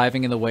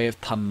striving in the way of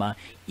Dhamma,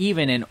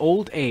 even in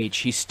old age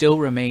he still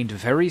remained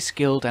very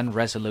skilled and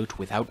resolute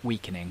without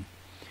weakening.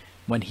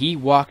 When he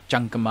walked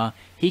Jankama,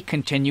 he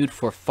continued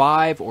for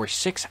 5 or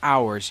 6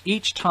 hours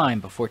each time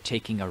before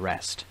taking a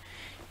rest.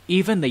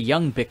 Even the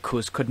young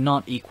bhikkhus could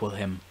not equal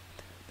him.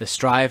 The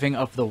striving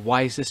of the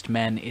wisest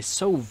men is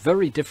so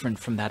very different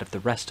from that of the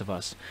rest of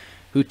us,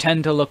 who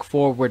tend to look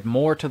forward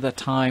more to the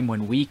time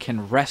when we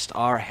can rest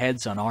our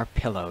heads on our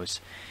pillows,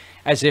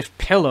 as if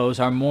pillows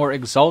are more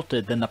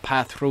exalted than the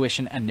path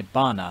fruition and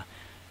nibbana,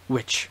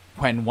 which,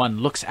 when one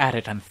looks at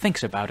it and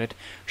thinks about it,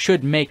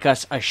 should make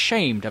us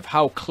ashamed of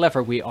how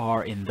clever we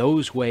are in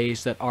those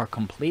ways that are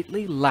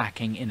completely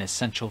lacking in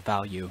essential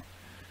value.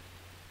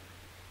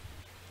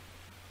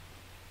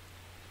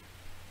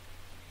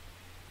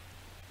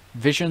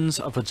 Visions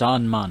of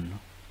Ajaan Mun.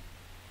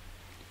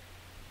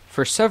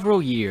 For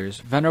several years,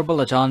 Venerable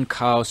Ajaan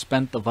Khao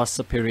spent the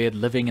Vassa period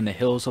living in the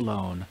hills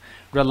alone,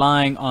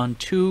 relying on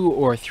 2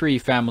 or 3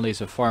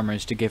 families of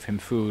farmers to give him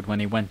food when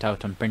he went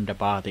out on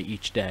Pindabada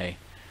each day.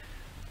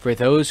 For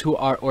those who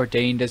are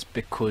ordained as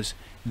bhikkhus,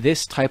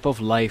 this type of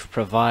life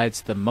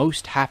provides the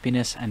most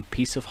happiness and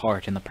peace of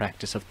heart in the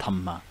practice of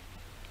Dhamma.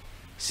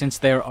 Since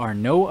there are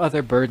no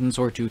other burdens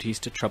or duties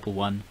to trouble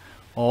one,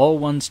 all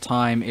one's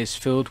time is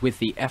filled with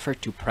the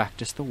effort to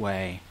practice the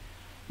way.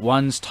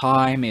 One's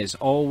time is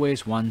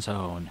always one's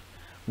own.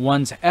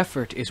 One's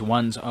effort is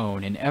one's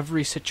own in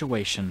every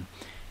situation,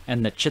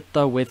 and the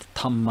chitta with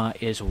Dhamma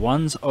is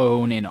one's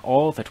own in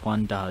all that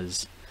one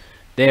does.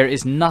 There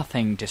is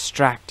nothing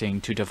distracting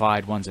to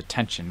divide one's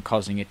attention,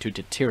 causing it to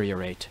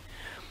deteriorate.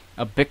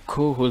 A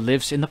bhikkhu who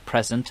lives in the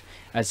present,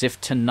 as if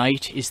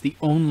tonight is the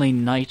only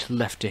night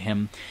left to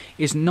him,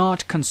 is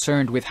not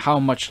concerned with how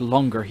much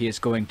longer he is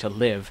going to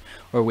live,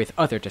 or with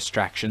other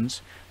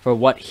distractions, for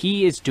what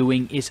he is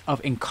doing is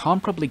of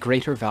incomparably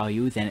greater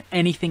value than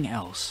anything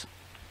else.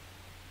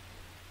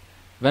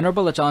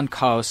 Venerable Ajaan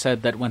Khao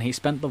said that when he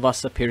spent the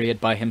Vassa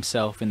period by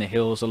himself in the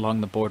hills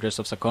along the borders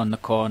of Sakon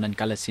Nakhon and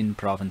Kalasin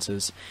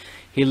provinces,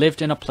 he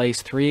lived in a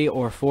place 3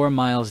 or 4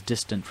 miles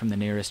distant from the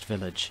nearest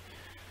village.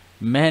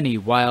 Many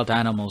wild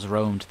animals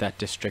roamed that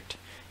district,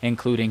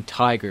 including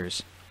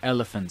tigers,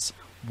 elephants,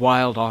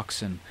 wild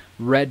oxen,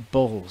 red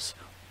bulls,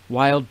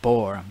 wild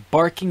boar,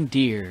 barking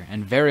deer,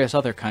 and various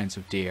other kinds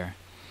of deer.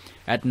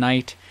 At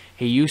night,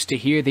 he used to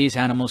hear these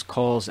animals'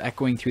 calls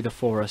echoing through the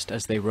forest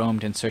as they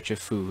roamed in search of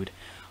food,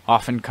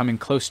 often coming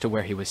close to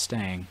where he was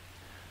staying.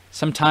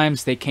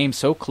 Sometimes they came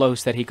so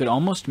close that he could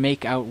almost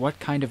make out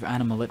what kind of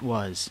animal it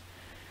was.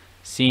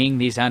 Seeing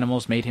these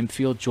animals made him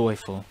feel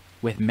joyful,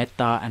 with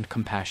metta and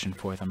compassion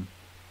for them.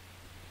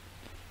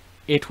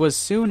 It was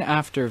soon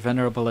after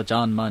Venerable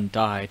Ajaan Mun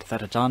died that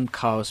Ajaan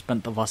Khao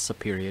spent the Vassa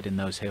period in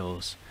those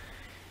hills.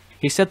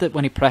 He said that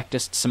when he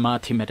practiced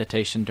samadhi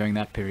meditation during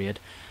that period,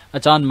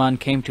 Ajaan Mun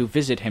came to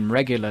visit him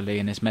regularly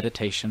in his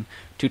meditation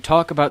to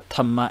talk about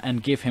Dhamma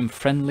and give him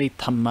friendly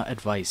Dhamma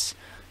advice,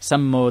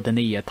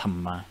 sammodaniya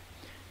Dhamma.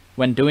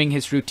 When doing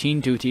his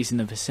routine duties in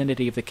the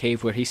vicinity of the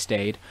cave where he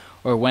stayed,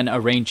 or when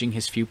arranging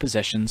his few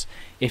possessions,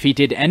 if he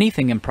did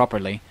anything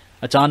improperly,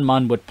 Ajaan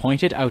Mun would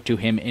point it out to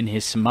him in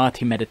his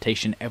samadhi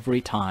meditation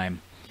every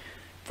time.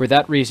 For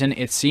that reason,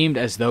 it seemed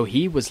as though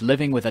he was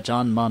living with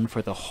Ajaan Mun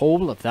for the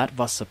whole of that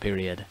Vassa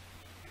period.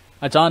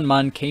 Ajaan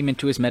Mun came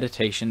into his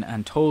meditation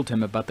and told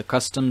him about the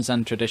customs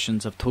and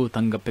traditions of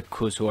Thutanga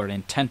bhikkhus who are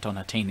intent on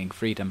attaining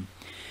freedom.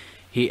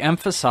 He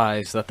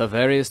emphasized that the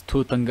various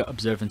Thutanga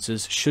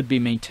observances should be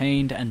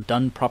maintained and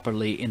done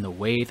properly in the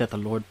way that the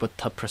Lord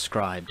Buddha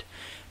prescribed.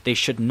 They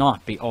should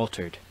not be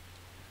altered.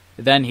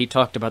 Then he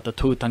talked about the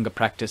Thutanga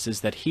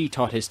practices that he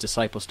taught his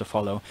disciples to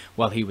follow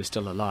while he was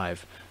still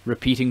alive,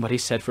 repeating what he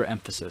said for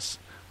emphasis.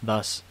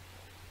 Thus,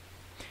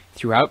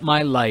 "Throughout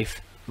my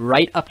life,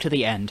 right up to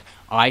the end,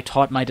 I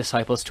taught my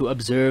disciples to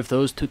observe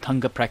those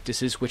Thutanga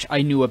practices which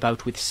I knew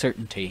about with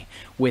certainty,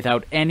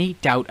 without any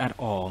doubt at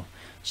all.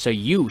 So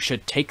you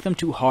should take them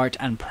to heart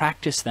and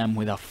practice them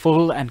with a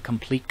full and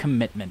complete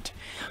commitment.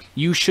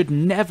 You should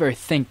never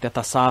think that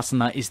the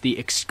sasana is the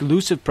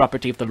exclusive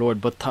property of the Lord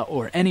Buddha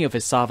or any of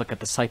his Savaka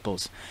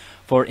disciples,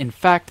 for in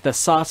fact the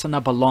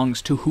sasana belongs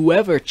to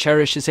whoever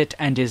cherishes it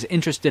and is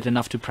interested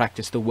enough to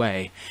practice the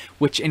way,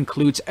 which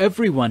includes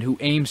everyone who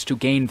aims to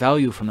gain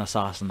value from the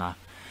sasana.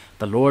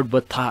 The Lord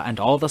Buddha and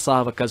all the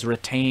Savakas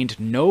retained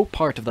no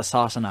part of the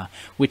sasana,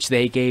 which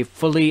they gave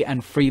fully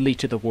and freely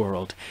to the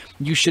world.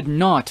 You should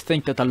not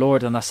think that the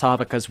Lord and the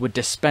Savakas would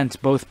dispense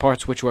both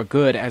parts which were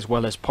good as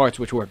well as parts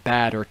which were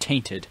bad or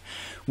tainted.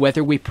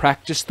 Whether we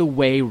practice the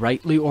way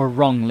rightly or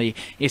wrongly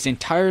is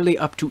entirely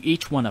up to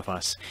each one of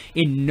us.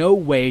 In no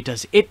way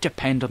does it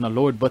depend on the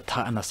Lord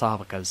Buddha and the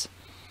Savakas.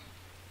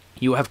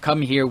 You have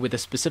come here with a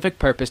specific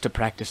purpose to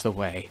practice the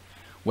way.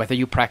 Whether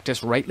you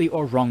practice rightly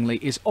or wrongly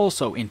is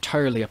also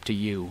entirely up to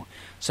you.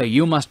 So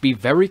you must be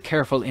very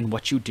careful in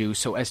what you do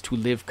so as to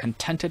live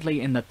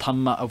contentedly in the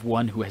Dhamma of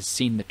one who has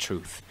seen the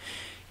truth.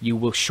 You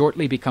will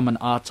shortly become an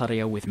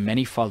Acharya with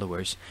many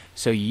followers,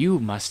 so you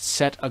must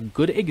set a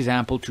good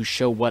example to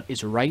show what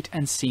is right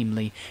and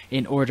seemly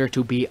in order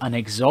to be an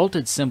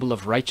exalted symbol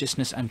of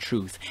righteousness and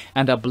truth,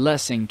 and a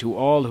blessing to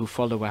all who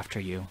follow after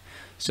you,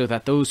 so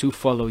that those who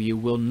follow you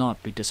will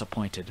not be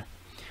disappointed.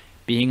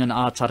 Being an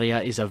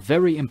Acharya is a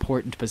very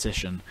important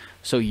position,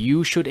 so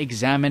you should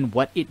examine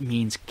what it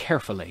means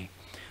carefully.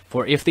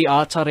 For if the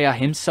Acharya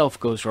himself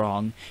goes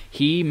wrong,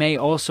 he may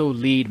also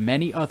lead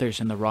many others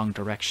in the wrong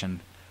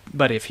direction.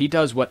 But if he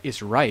does what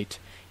is right,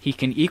 he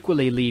can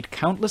equally lead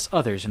countless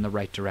others in the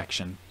right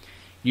direction.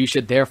 You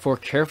should therefore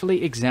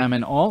carefully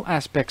examine all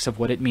aspects of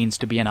what it means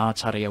to be an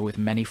Acharya with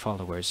many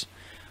followers.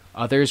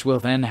 Others will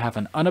then have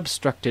an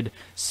unobstructed,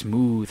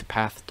 smooth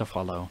path to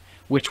follow,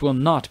 which will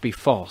not be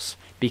false,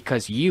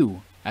 because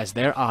you, as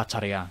their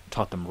Acharya,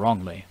 taught them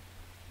wrongly.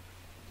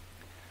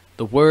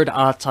 The word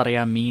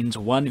Acharya means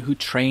one who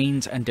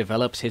trains and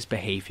develops his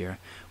behavior,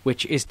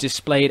 which is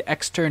displayed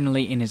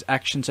externally in his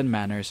actions and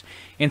manners,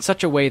 in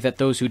such a way that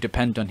those who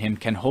depend on him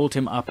can hold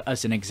him up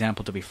as an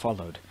example to be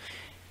followed.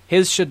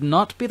 His should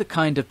not be the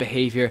kind of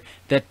behavior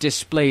that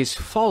displays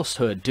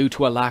falsehood due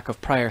to a lack of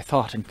prior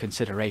thought and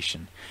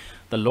consideration.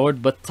 The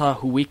Lord Buddha,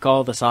 who we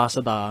call the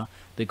Sasada,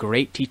 the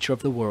great teacher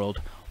of the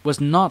world, was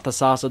not the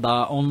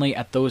Sasada only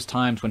at those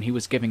times when he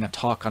was giving a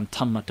talk on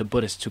Dhamma to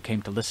Buddhists who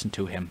came to listen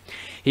to him.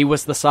 He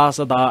was the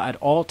Sasada at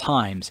all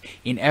times,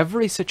 in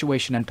every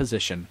situation and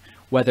position,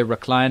 whether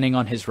reclining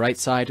on his right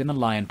side in the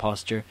lion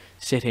posture,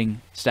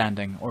 sitting,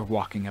 standing, or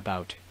walking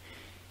about.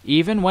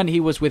 Even when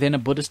he was within a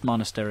Buddhist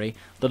monastery,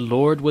 the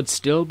Lord would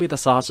still be the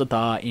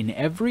Sasada in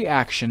every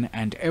action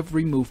and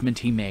every movement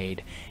he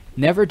made,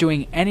 never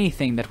doing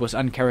anything that was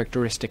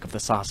uncharacteristic of the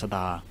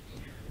Sasada.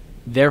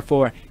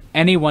 Therefore,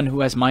 anyone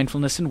who has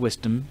mindfulness and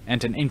wisdom,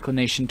 and an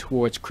inclination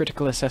towards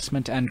critical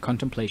assessment and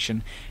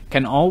contemplation,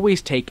 can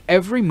always take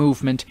every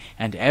movement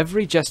and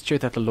every gesture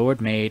that the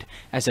Lord made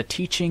as a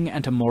teaching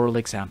and a moral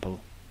example.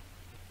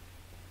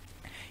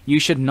 You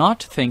should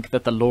not think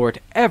that the Lord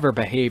ever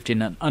behaved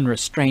in an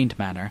unrestrained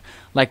manner,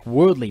 like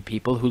worldly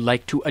people who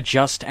like to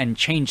adjust and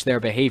change their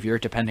behavior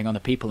depending on the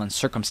people and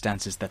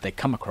circumstances that they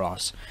come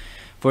across.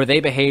 For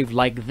they behave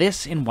like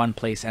this in one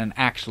place and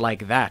act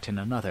like that in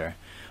another,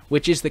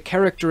 which is the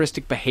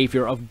characteristic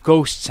behavior of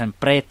ghosts and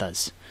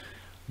pretas.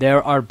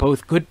 There are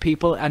both good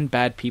people and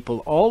bad people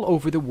all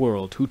over the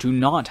world who do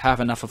not have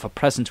enough of a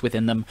presence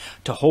within them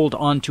to hold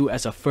on to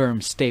as a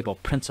firm, stable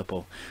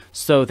principle,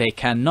 so they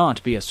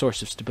cannot be a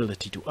source of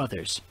stability to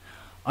others.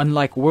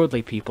 Unlike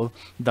worldly people,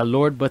 the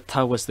Lord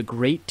Buddha was the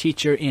great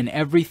teacher in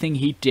everything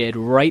he did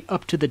right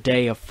up to the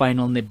day of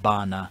final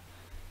Nibbana.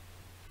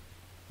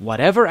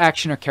 Whatever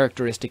action or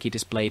characteristic he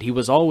displayed, he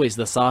was always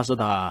the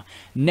Sasada,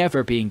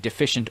 never being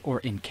deficient or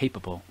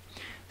incapable.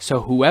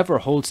 So whoever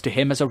holds to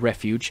him as a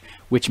refuge,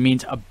 which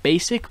means a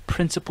basic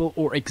principle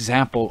or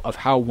example of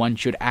how one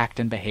should act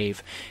and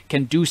behave,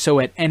 can do so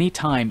at any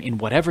time in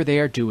whatever they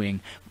are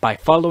doing by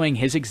following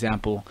his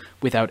example,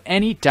 without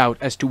any doubt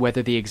as to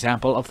whether the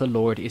example of the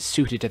Lord is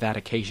suited to that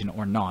occasion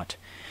or not.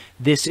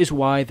 This is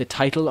why the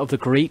title of the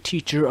great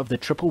teacher of the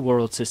triple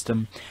world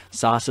system,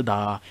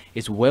 Sasada,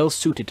 is well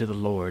suited to the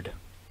Lord.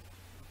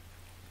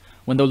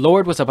 When the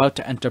Lord was about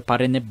to enter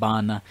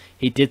Parinibbana,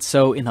 he did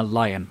so in a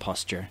lion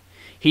posture.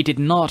 He did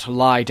not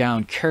lie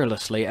down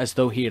carelessly as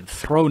though he had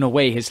thrown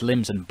away his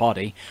limbs and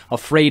body,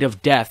 afraid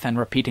of death and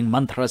repeating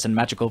mantras and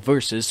magical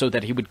verses so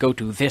that he would go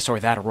to this or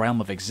that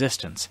realm of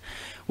existence,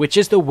 which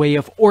is the way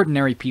of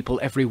ordinary people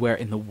everywhere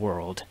in the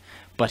world.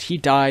 But he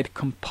died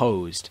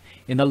composed,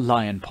 in the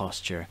lion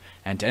posture,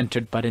 and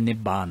entered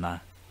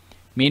Parinibbana.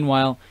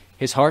 Meanwhile,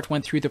 his heart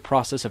went through the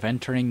process of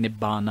entering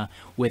Nibbana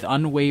with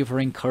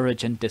unwavering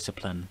courage and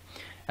discipline,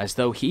 as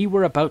though he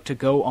were about to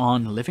go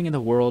on living in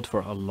the world for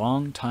a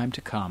long time to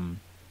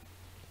come.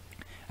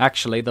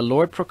 Actually, the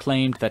Lord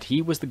proclaimed that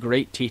he was the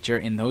great teacher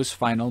in those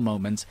final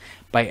moments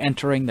by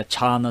entering the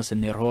jhanas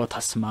and nirodha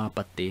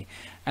samapatti,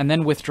 and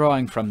then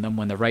withdrawing from them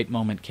when the right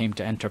moment came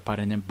to enter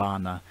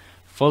Parinibbana,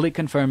 fully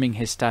confirming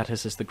his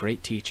status as the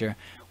great teacher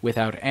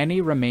without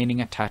any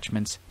remaining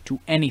attachments to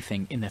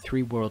anything in the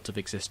three worlds of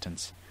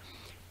existence.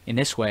 In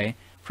this way,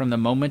 from the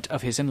moment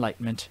of his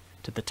enlightenment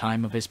to the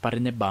time of his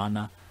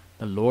Parinibbana,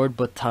 the Lord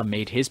Buddha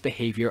made his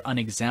behavior an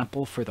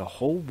example for the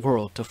whole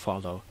world to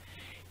follow.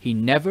 He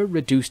never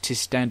reduced his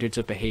standards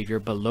of behavior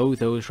below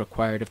those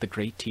required of the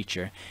great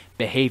teacher,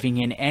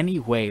 behaving in any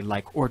way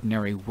like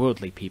ordinary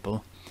worldly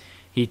people.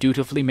 He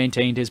dutifully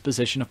maintained his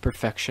position of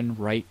perfection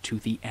right to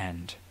the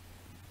end.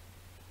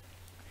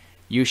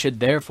 You should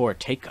therefore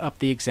take up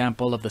the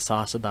example of the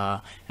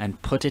Sasada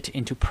and put it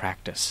into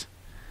practice.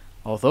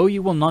 Although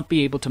you will not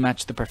be able to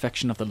match the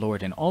perfection of the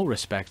Lord in all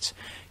respects,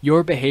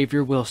 your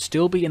behavior will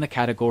still be in the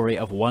category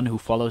of one who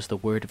follows the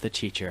word of the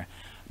teacher,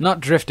 not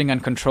drifting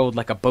uncontrolled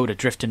like a boat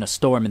adrift in a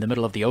storm in the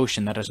middle of the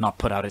ocean that has not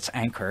put out its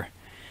anchor.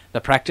 The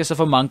practice of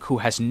a monk who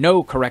has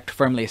no correct,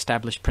 firmly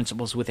established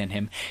principles within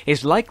him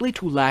is likely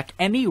to lack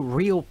any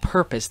real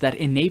purpose that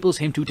enables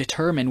him to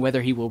determine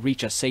whether he will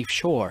reach a safe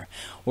shore,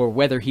 or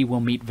whether he will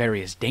meet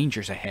various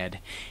dangers ahead.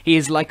 He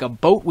is like a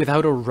boat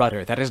without a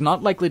rudder that is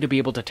not likely to be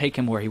able to take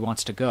him where he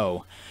wants to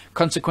go.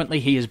 Consequently,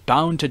 he is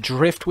bound to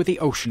drift with the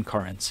ocean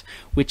currents,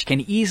 which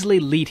can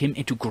easily lead him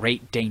into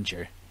great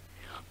danger.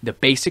 The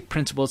basic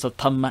principles of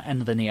Dhamma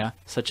and Vinaya,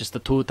 such as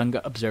the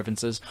Tūtanga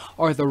observances,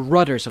 are the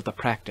rudders of the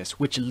practice,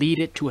 which lead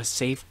it to a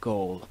safe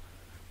goal.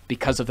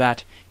 Because of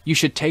that, you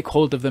should take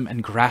hold of them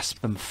and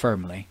grasp them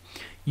firmly.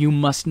 You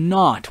must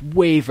not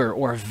waver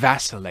or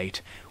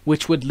vacillate,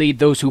 which would lead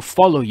those who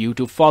follow you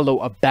to follow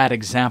a bad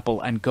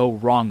example and go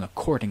wrong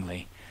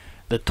accordingly.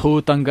 The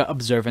Tūtanga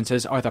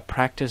observances are the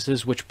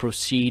practices which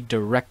proceed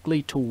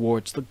directly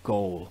towards the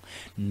goal.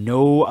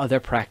 No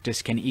other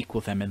practice can equal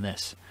them in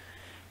this.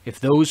 If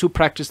those who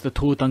practice the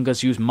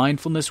Tūtangas use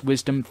mindfulness,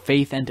 wisdom,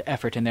 faith, and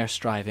effort in their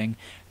striving,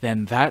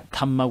 then that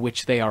Dhamma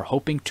which they are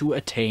hoping to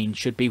attain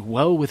should be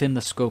well within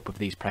the scope of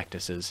these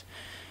practices.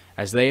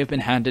 As they have been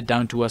handed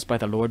down to us by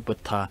the Lord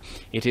Buddha,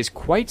 it is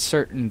quite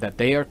certain that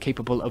they are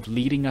capable of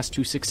leading us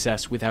to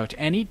success without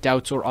any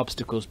doubts or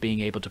obstacles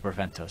being able to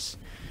prevent us.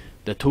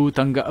 The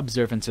Tūtanga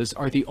observances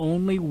are the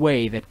only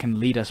way that can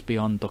lead us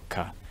beyond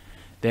dukkha.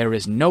 There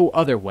is no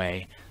other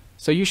way,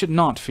 so you should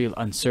not feel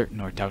uncertain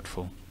or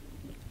doubtful.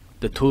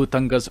 The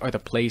Tūtangas are the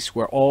place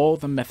where all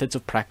the methods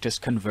of practice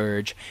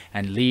converge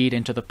and lead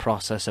into the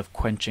process of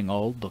quenching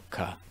all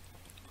dukkha.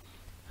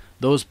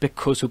 Those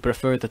bhikkhus who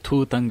prefer the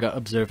Tūtanga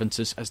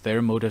observances as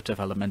their mode of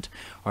development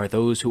are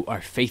those who are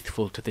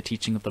faithful to the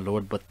teaching of the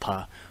Lord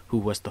Buddha, who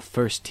was the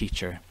first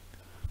teacher.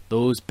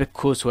 Those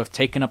bhikkhus who have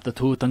taken up the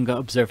Tūtanga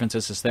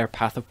observances as their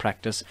path of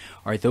practice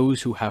are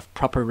those who have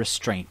proper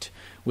restraint,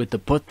 with the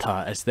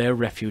Buddha as their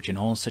refuge in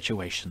all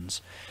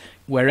situations.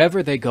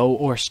 Wherever they go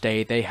or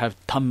stay, they have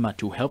Dhamma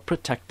to help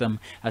protect them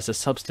as a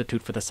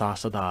substitute for the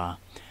Sasada.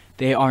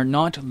 They are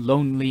not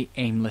lonely,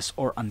 aimless,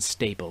 or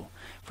unstable,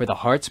 for the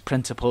heart's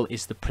principle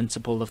is the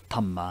principle of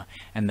Dhamma,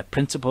 and the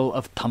principle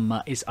of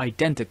Dhamma is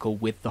identical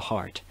with the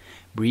heart.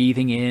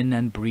 Breathing in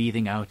and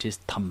breathing out is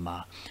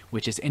Dhamma,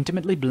 which is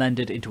intimately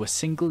blended into a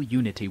single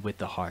unity with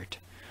the heart.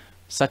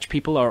 Such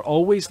people are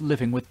always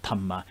living with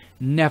Dhamma,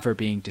 never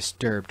being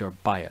disturbed or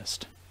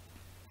biased.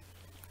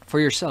 For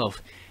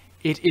yourself,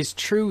 it is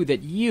true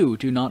that you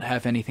do not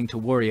have anything to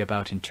worry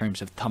about in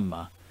terms of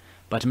Dhamma,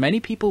 but many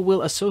people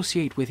will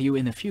associate with you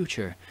in the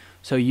future,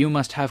 so you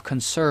must have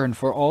concern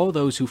for all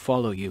those who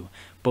follow you,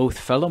 both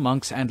fellow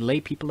monks and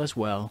lay people as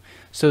well,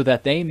 so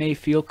that they may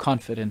feel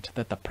confident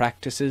that the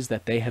practices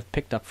that they have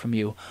picked up from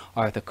you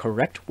are the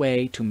correct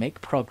way to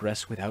make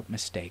progress without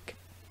mistake.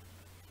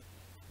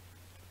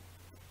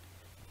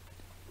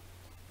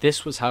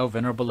 This was how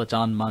Venerable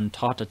Ajaan Mun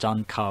taught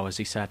Ajaan Khao as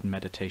he sat in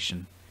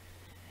meditation.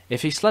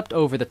 If he slept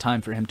over the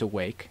time for him to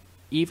wake,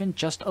 even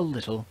just a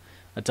little,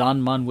 Ajaan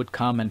Mun would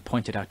come and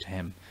point it out to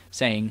him,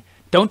 saying,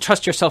 "Don't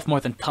trust yourself more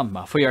than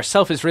Dhamma, for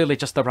yourself is really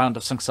just the round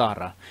of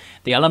samsara.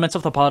 The elements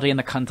of the body and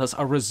the khandhas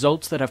are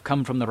results that have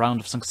come from the round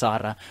of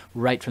samsara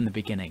right from the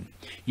beginning.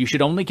 You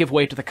should only give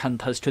way to the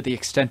khandhas to the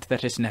extent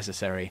that is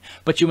necessary,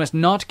 but you must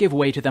not give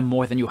way to them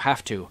more than you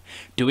have to.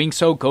 Doing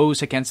so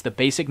goes against the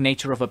basic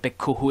nature of a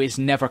bhikkhu who is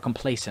never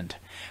complacent.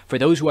 For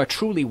those who are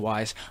truly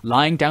wise,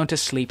 lying down to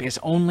sleep is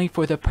only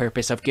for the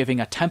purpose of giving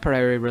a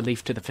temporary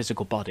relief to the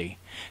physical body.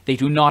 They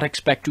do not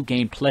expect to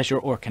gain pleasure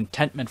or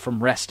contentment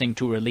from resting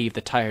to relieve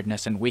the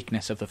tiredness and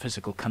weakness of the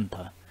physical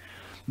khandha.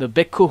 The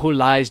bhikkhu who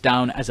lies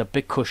down as a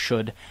bhikkhu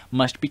should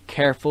must be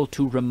careful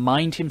to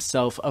remind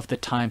himself of the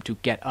time to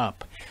get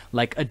up.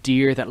 Like a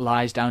deer that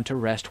lies down to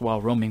rest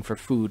while roaming for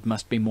food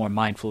must be more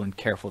mindful and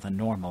careful than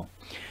normal.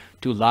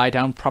 To lie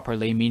down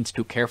properly means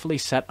to carefully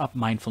set up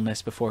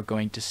mindfulness before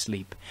going to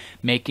sleep,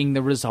 making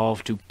the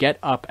resolve to get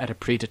up at a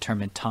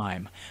predetermined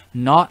time,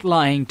 not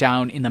lying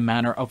down in the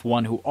manner of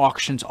one who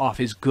auctions off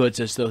his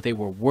goods as though they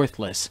were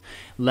worthless,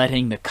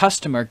 letting the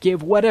customer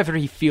give whatever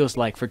he feels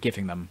like for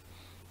giving them.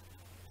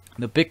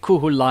 The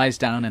bhikkhu who lies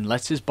down and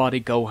lets his body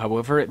go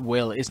however it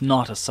will is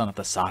not a son of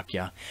the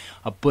Sakya,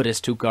 a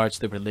Buddhist who guards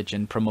the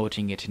religion,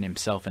 promoting it in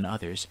himself and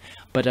others,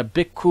 but a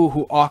bhikkhu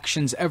who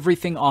auctions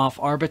everything off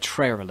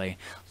arbitrarily,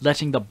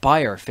 letting the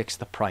buyer fix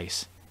the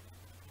price.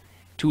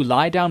 To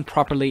lie down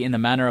properly in the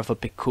manner of a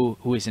bhikkhu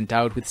who is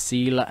endowed with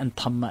sila and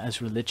dhamma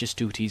as religious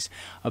duties,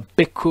 a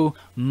bhikkhu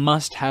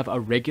must have a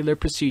regular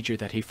procedure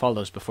that he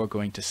follows before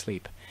going to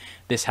sleep.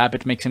 This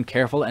habit makes him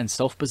careful and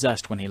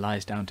self-possessed when he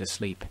lies down to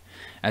sleep.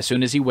 As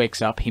soon as he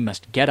wakes up, he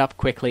must get up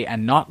quickly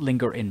and not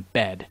linger in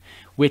bed,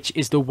 which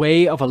is the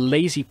way of a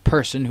lazy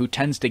person who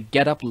tends to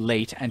get up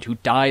late and who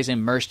dies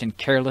immersed in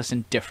careless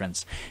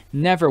indifference,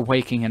 never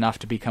waking enough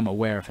to become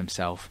aware of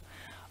himself.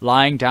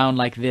 Lying down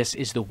like this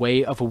is the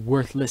way of a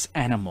worthless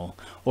animal,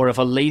 or of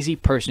a lazy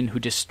person who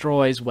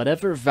destroys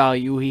whatever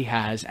value he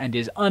has and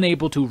is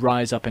unable to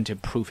rise up and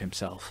improve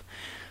himself.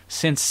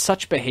 Since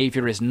such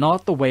behavior is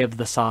not the way of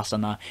the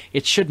sasana,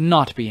 it should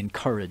not be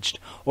encouraged,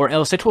 or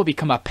else it will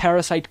become a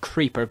parasite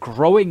creeper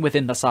growing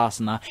within the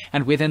sasana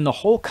and within the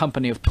whole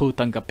company of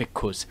Pūtanga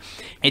bhikkhus.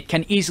 It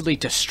can easily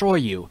destroy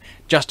you,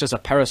 just as a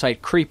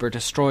parasite creeper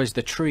destroys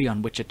the tree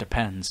on which it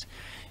depends.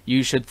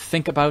 You should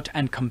think about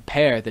and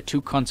compare the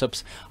two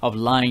concepts of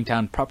lying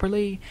down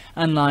properly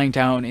and lying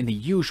down in the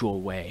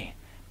usual way.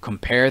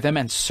 Compare them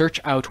and search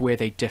out where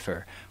they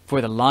differ, for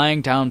the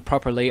lying down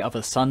properly of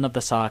a son of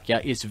the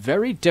Sakya is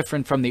very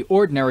different from the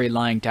ordinary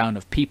lying down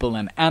of people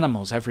and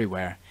animals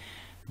everywhere.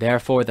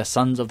 Therefore the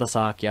sons of the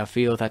Sakya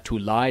feel that to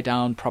lie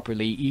down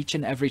properly each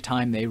and every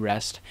time they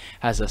rest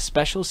has a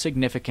special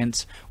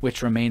significance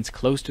which remains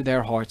close to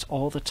their hearts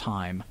all the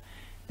time.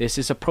 This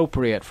is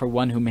appropriate for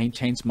one who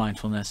maintains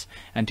mindfulness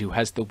and who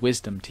has the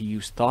wisdom to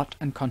use thought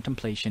and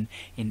contemplation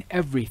in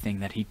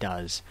everything that he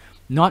does,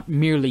 not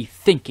merely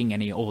thinking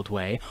any old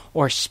way,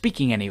 or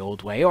speaking any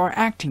old way, or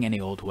acting any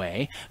old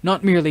way,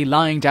 not merely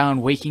lying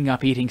down, waking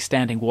up, eating,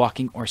 standing,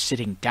 walking, or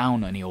sitting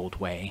down any old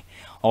way.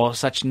 All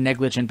such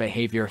negligent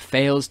behavior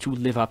fails to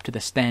live up to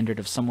the standard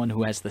of someone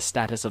who has the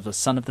status of the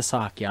son of the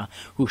Sakya,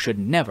 who should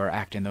never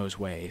act in those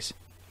ways.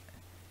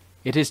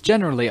 It is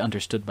generally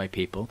understood by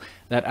people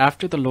that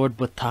after the Lord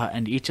Buddha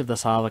and each of the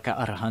Savaka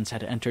Arahants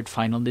had entered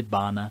final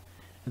Nibbana,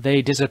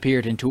 they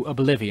disappeared into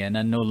oblivion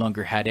and no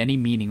longer had any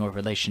meaning or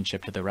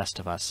relationship to the rest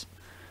of us.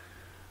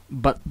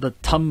 But the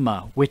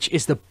Dhamma, which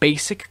is the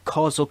basic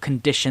causal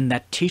condition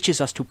that teaches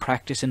us to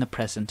practice in the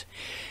present,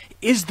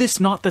 is this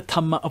not the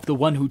Dhamma of the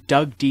one who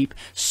dug deep,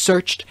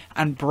 searched,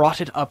 and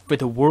brought it up for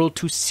the world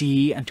to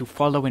see and to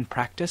follow in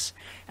practice?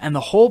 And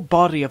the whole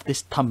body of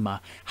this Dhamma,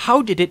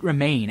 how did it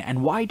remain,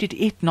 and why did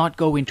it not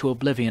go into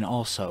oblivion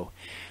also?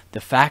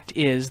 The fact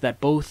is that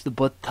both the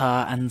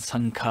Buddha and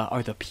Sangha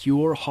are the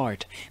pure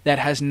heart that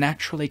has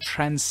naturally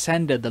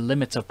transcended the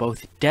limits of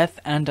both death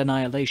and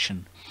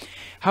annihilation.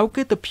 How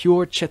could the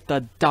pure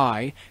chitta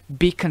die,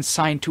 be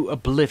consigned to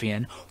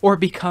oblivion, or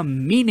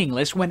become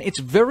meaningless when its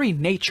very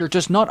nature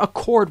does not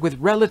accord with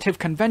relative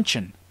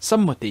convention,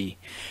 sammati?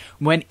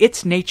 When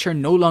its nature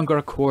no longer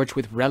accords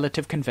with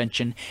relative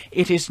convention,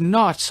 it is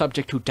not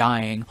subject to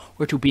dying,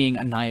 or to being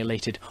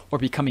annihilated, or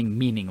becoming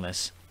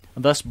meaningless.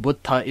 Thus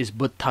Buddha is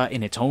Buddha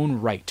in its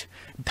own right,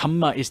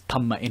 Dhamma is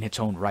Dhamma in its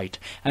own right,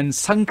 and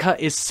Sangha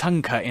is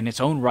Sangha in its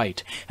own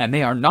right, and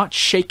they are not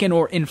shaken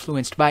or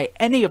influenced by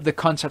any of the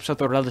concepts of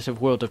the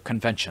relative world of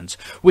conventions,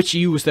 which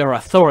use their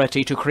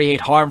authority to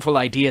create harmful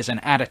ideas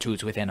and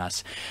attitudes within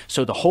us.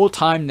 So the whole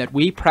time that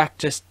we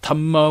practice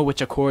Dhamma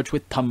which accords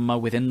with Dhamma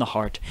within the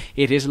heart,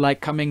 it is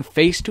like coming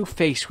face to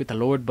face with the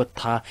Lord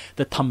Buddha,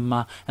 the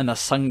Dhamma, and the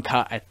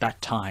Sangha at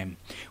that time.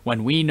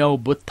 When we know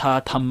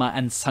Buddha, Dhamma,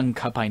 and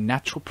Sangha by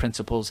natural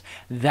principles,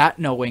 that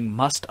knowing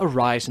must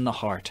arise in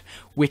the heart,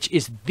 which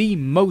is the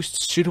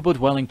most suitable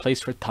dwelling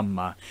place for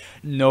Dhamma.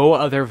 No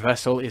other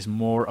vessel is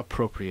more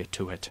appropriate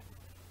to it.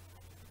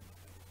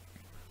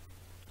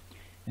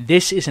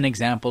 This is an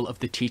example of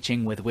the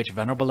teaching with which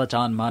Venerable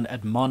Ajaan Mun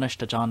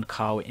admonished Ajaan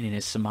Khao in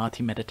his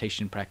samadhi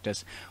meditation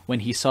practice when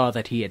he saw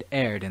that he had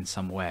erred in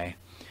some way.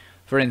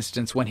 For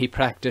instance, when he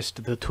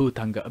practiced the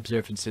Thutanga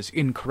observances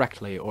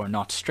incorrectly or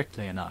not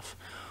strictly enough,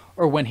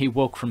 or when he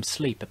woke from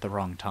sleep at the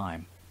wrong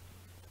time.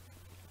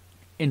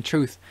 In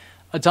truth,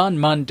 Ajaan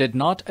Mun did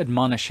not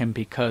admonish him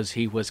because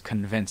he was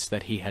convinced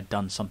that he had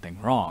done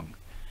something wrong.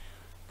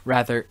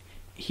 Rather,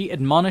 he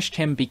admonished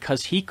him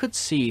because he could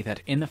see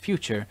that in the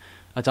future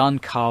Ajaan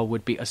Khao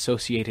would be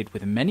associated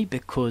with many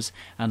bhikkhus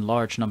and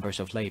large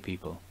numbers of lay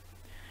people.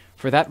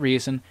 For that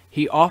reason,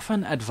 he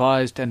often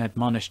advised and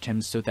admonished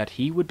him so that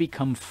he would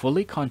become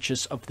fully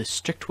conscious of the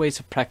strict ways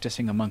of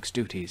practicing amongst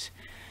duties.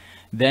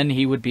 Then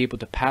he would be able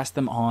to pass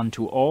them on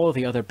to all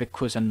the other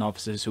bhikkhus and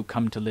novices who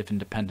come to live in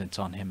dependence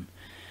on him,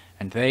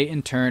 and they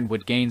in turn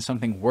would gain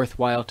something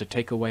worthwhile to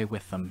take away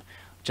with them,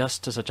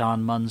 just as Ajaan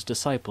Mun's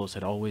disciples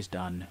had always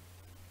done.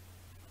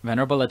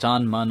 Venerable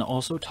Ajaan Mun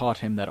also taught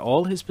him that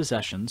all his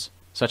possessions,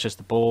 such as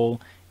the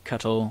bowl,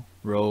 kettle,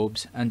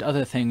 robes, and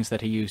other things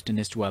that he used in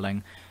his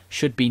dwelling,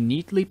 should be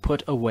neatly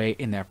put away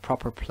in their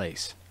proper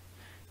place.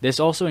 This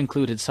also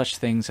included such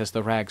things as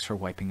the rags for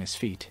wiping his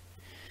feet.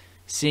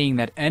 Seeing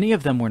that any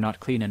of them were not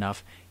clean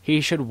enough, he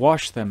should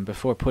wash them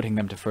before putting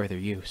them to further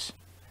use.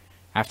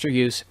 After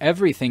use,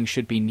 everything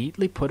should be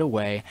neatly put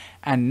away,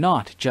 and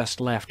not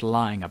just left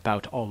lying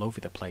about all over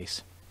the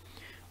place.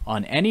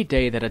 On any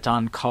day that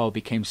Ajaan Khao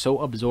became so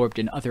absorbed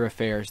in other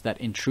affairs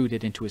that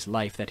intruded into his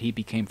life that he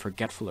became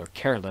forgetful or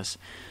careless,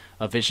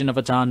 a vision of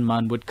Ajaan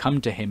Mun would come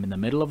to him in the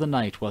middle of the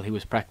night while he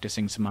was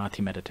practicing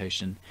samadhi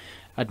meditation,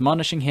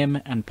 admonishing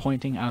him and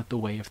pointing out the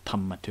way of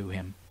Dhamma to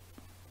him.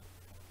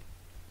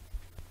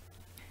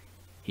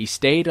 He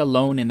stayed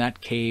alone in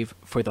that cave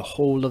for the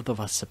whole of the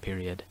Vassa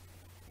period.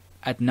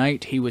 At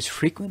night he was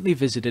frequently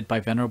visited by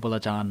Venerable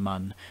Ajaan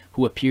Mun,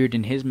 who appeared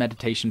in his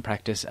meditation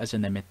practice as a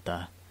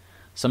nimitta.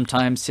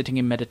 Sometimes sitting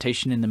in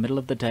meditation in the middle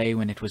of the day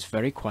when it was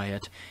very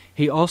quiet,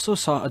 he also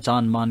saw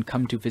Ajaan Mun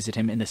come to visit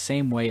him in the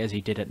same way as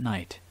he did at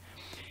night.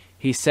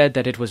 He said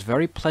that it was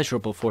very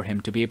pleasurable for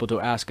him to be able to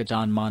ask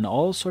Ajaan Mun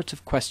all sorts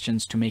of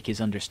questions to make his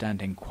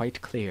understanding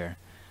quite clear.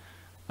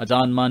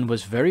 Ajaan Mun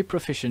was very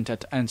proficient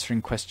at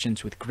answering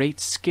questions with great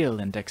skill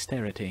and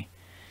dexterity.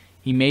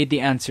 He made the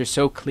answer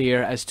so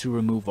clear as to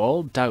remove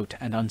all doubt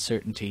and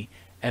uncertainty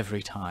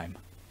every time.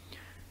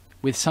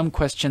 With some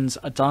questions,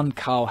 Ajaan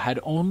Khao had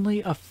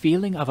only a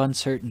feeling of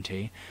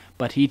uncertainty,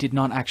 but he did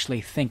not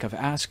actually think of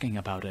asking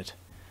about it.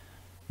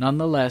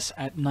 Nonetheless,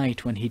 at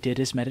night when he did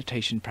his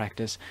meditation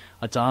practice,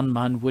 Ajaan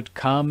Mun would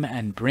come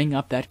and bring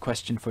up that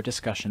question for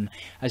discussion,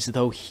 as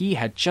though he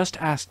had just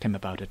asked him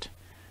about it.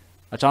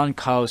 Ajaan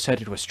Khao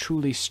said it was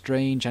truly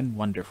strange and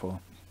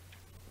wonderful.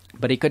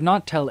 But he could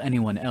not tell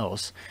anyone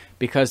else,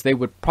 because they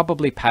would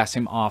probably pass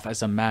him off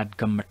as a mad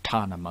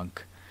Kammatthana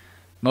monk.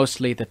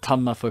 Mostly the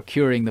Dhamma for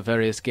curing the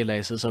various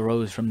kilesas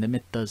arose from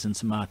nimittas in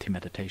samadhi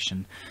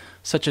meditation,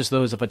 such as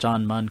those of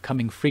Ajaan Mun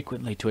coming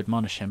frequently to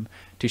admonish him,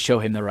 to show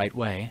him the right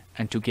way,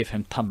 and to give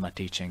him Dhamma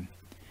teaching.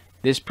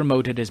 This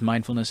promoted his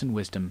mindfulness and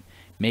wisdom,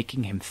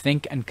 making him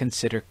think and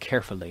consider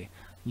carefully,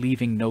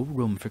 leaving no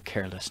room for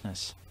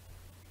carelessness.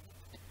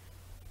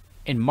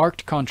 In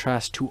marked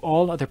contrast to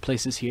all other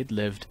places he had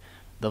lived,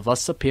 the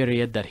Vassa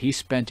period that he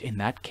spent in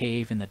that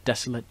cave in the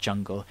desolate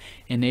jungle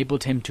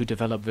enabled him to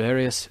develop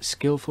various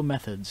skillful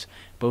methods,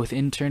 both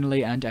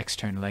internally and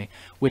externally,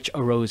 which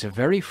arose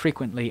very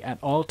frequently at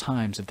all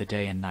times of the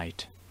day and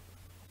night.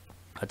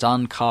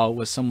 Ajaan Khao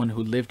was someone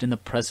who lived in the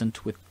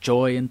present with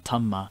joy and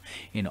Dhamma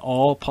in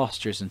all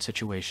postures and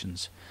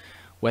situations.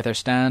 Whether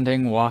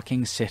standing,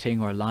 walking, sitting,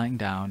 or lying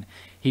down,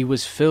 he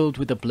was filled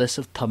with the bliss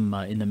of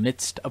Dhamma in the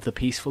midst of the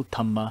peaceful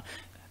Dhamma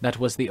that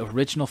was the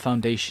original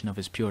foundation of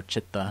his pure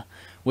citta,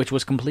 which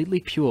was completely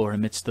pure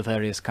amidst the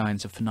various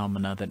kinds of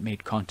phenomena that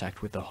made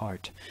contact with the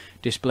heart,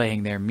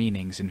 displaying their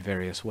meanings in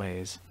various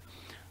ways.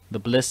 The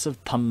bliss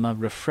of Dhamma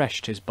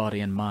refreshed his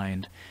body and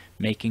mind,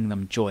 making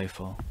them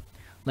joyful.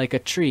 Like a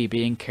tree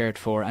being cared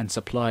for and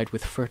supplied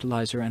with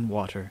fertilizer and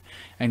water,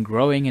 and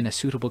growing in a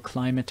suitable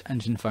climate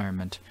and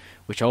environment,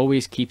 which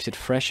always keeps it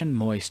fresh and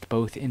moist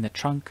both in the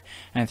trunk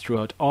and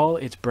throughout all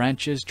its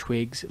branches,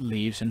 twigs,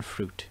 leaves, and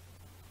fruit.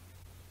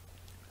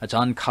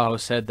 Ajaan Khao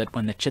said that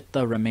when the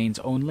citta remains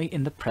only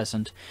in the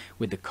present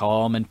with the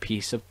calm and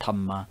peace of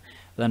Dhamma,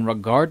 then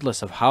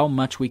regardless of how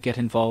much we get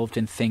involved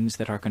in things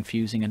that are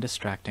confusing and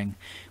distracting,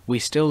 we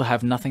still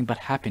have nothing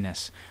but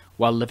happiness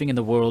while living in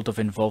the world of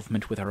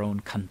involvement with our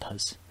own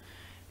kanttas.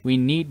 We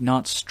need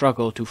not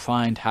struggle to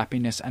find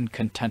happiness and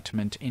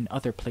contentment in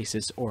other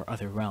places or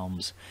other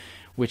realms,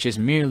 which is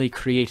merely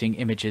creating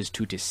images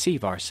to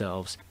deceive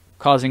ourselves,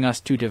 causing us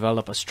to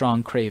develop a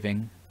strong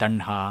craving,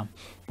 tanha,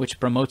 which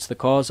promotes the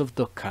cause of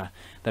dukkha,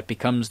 that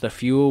becomes the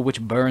fuel which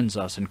burns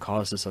us and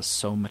causes us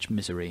so much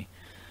misery.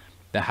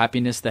 The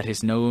happiness that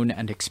is known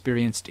and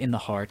experienced in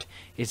the heart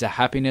is a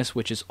happiness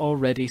which is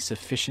already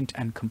sufficient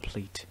and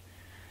complete.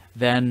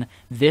 Then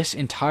this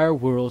entire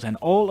world and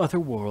all other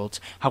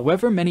worlds,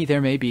 however many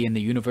there may be in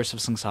the universe of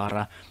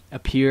samsara,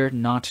 appear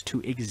not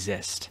to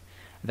exist.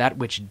 That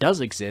which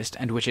does exist,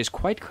 and which is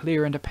quite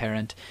clear and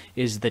apparent,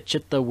 is the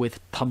citta with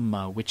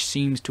Dhamma, which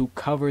seems to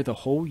cover the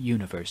whole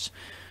universe,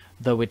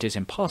 though it is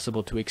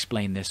impossible to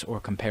explain this or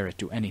compare it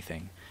to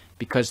anything,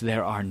 because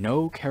there are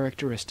no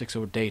characteristics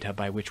or data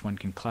by which one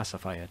can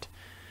classify it.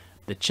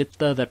 The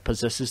citta that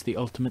possesses the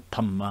ultimate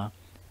Dhamma,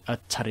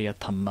 Acharya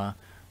Dhamma,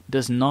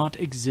 does not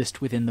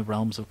exist within the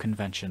realms of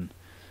convention,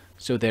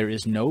 so there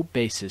is no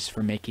basis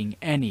for making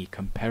any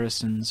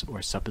comparisons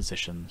or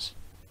suppositions.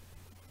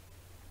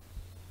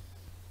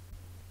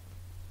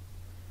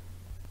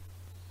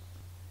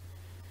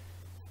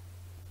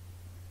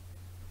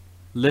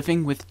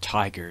 Living with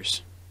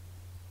tigers.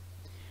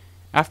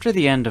 After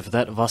the end of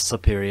that Vassa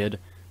period,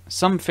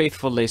 some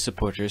faithful lay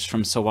supporters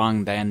from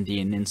Sawang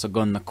Dandin in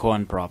Sagon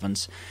Nakhon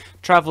province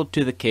travelled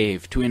to the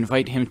cave to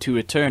invite him to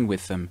return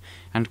with them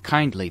and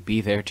kindly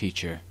be their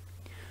teacher.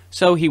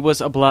 So he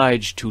was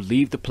obliged to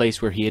leave the place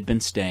where he had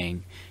been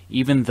staying,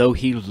 even though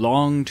he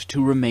longed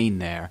to remain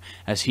there,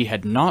 as he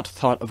had not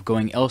thought of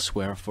going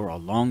elsewhere for a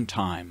long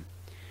time.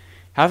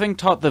 Having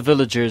taught the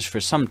villagers for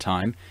some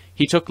time,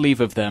 he took leave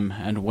of them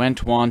and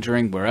went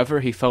wandering wherever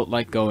he felt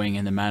like going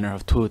in the manner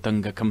of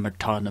Thutanga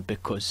Kammatthana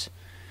bhikkhus.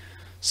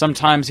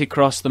 Sometimes he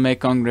crossed the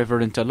Mekong River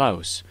into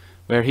Laos,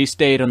 where he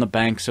stayed on the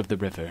banks of the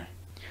river.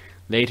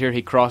 Later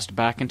he crossed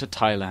back into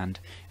Thailand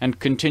and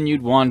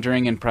continued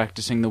wandering and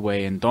practicing the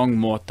way in Dong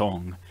Mo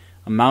Tong,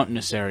 a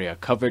mountainous area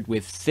covered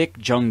with thick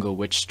jungle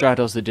which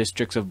straddles the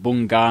districts of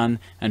Bungan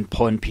and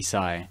Phon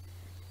Pisai.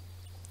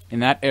 In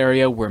that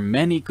area were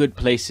many good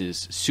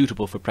places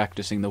suitable for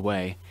practicing the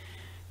way.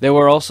 There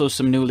were also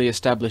some newly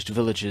established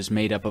villages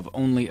made up of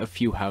only a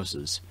few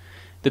houses.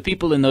 The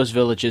people in those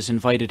villages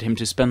invited him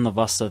to spend the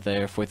Vassa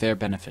there for their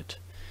benefit.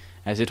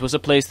 As it was a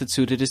place that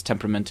suited his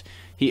temperament,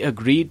 he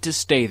agreed to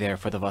stay there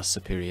for the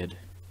Vassa period.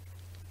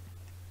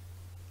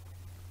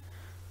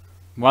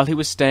 While he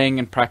was staying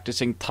and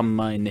practicing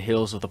Dhamma in the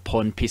hills of the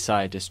Pon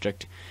Pisai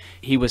district,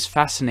 he was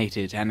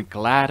fascinated and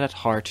glad at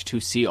heart to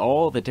see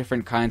all the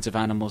different kinds of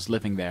animals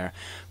living there,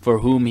 for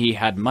whom he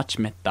had much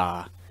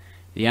metta.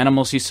 The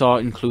animals he saw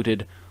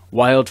included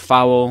wild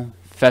fowl,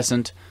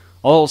 pheasant,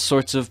 all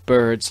sorts of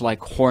birds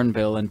like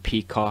hornbill and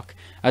peacock,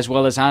 as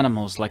well as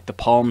animals like the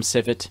palm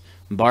civet,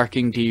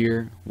 barking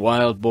deer,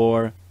 wild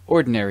boar,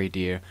 ordinary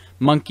deer,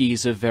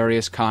 monkeys of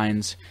various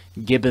kinds,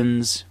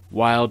 gibbons,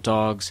 wild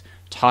dogs,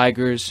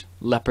 tigers,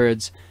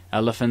 leopards,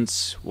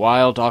 elephants,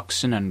 wild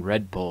oxen, and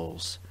red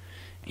bulls.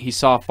 He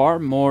saw far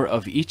more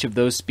of each of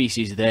those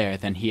species there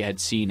than he had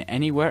seen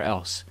anywhere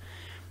else.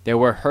 There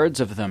were herds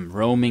of them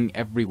roaming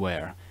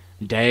everywhere.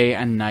 Day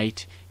and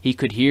night he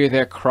could hear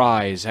their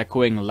cries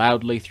echoing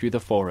loudly through the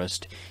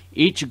forest,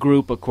 each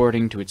group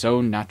according to its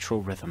own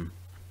natural rhythm.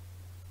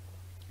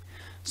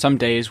 Some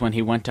days when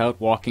he went out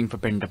walking for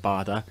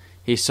Brindabada,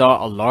 he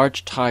saw a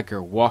large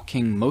tiger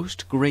walking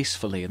most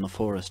gracefully in the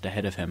forest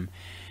ahead of him.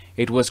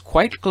 It was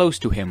quite close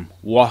to him,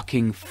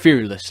 walking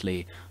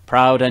fearlessly,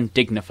 proud and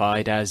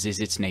dignified as is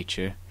its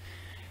nature.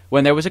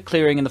 When there was a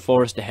clearing in the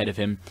forest ahead of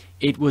him,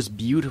 it was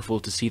beautiful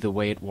to see the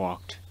way it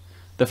walked.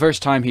 The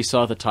first time he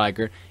saw the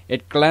tiger,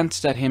 it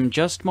glanced at him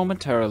just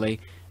momentarily,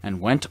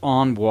 and went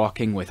on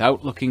walking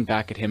without looking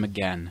back at him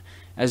again,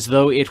 as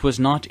though it was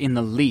not in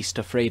the least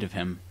afraid of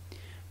him.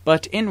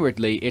 But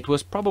inwardly it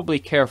was probably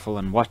careful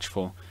and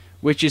watchful,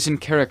 which is in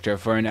character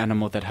for an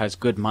animal that has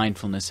good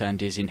mindfulness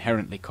and is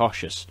inherently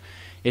cautious.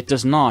 It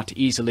does not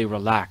easily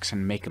relax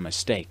and make a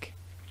mistake.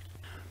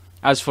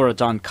 As for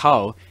Ajaan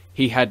Khao,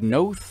 he had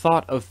no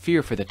thought of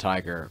fear for the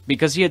tiger,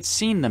 because he had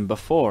seen them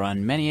before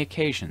on many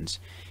occasions.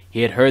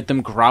 He had heard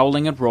them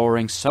growling and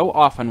roaring so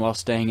often while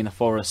staying in the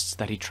forests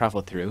that he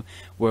travelled through,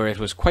 where it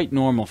was quite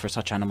normal for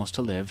such animals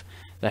to live,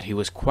 that he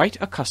was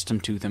quite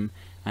accustomed to them,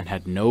 and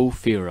had no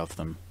fear of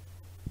them.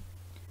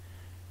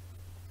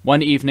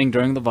 One evening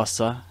during the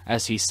Vassa,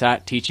 as he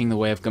sat teaching the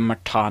way of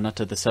Gamartana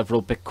to the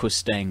several bhikkhus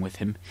staying with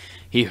him,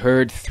 he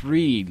heard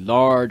 3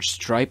 large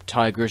striped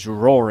tigers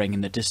roaring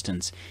in the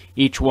distance,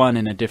 each one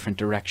in a different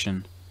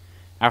direction.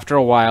 After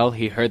a while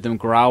he heard them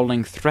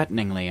growling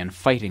threateningly and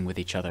fighting with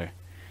each other.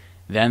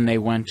 Then they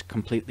went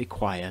completely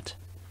quiet.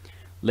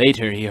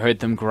 Later he heard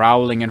them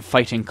growling and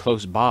fighting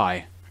close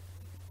by.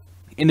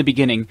 In the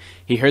beginning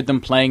he heard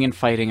them playing and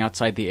fighting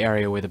outside the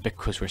area where the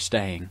bhikkhus were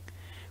staying.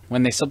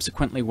 When they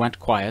subsequently went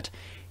quiet,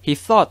 he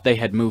thought they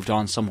had moved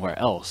on somewhere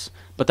else,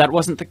 but that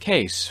wasn't the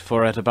case,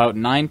 for at about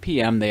 9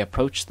 p.m. they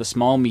approached the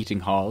small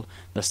meeting hall,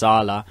 the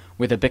sala,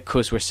 where the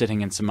bhikkhus were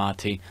sitting in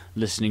samadhi,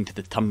 listening to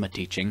the Dhamma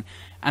teaching,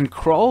 and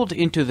crawled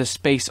into the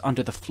space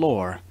under the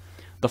floor.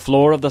 The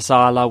floor of the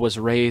sala was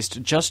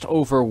raised just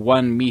over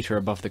 1 meter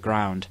above the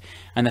ground,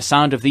 and the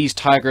sound of these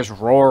tigers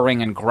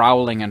roaring and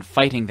growling and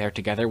fighting there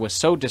together was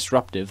so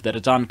disruptive that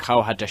Ajaan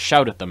Khao had to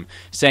shout at them,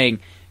 saying,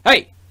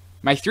 "Hey,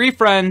 my 3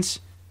 friends!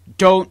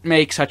 Don't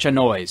make such a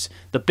noise.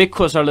 The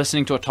bhikkhus are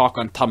listening to a talk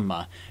on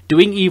Dhamma.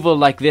 Doing evil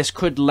like this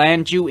could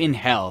land you in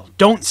hell.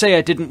 Don't say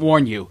I didn't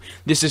warn you.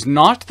 This is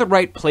not the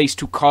right place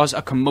to cause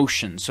a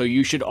commotion, so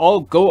you should all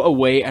go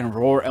away and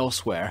roar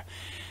elsewhere.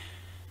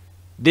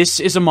 This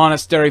is a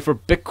monastery for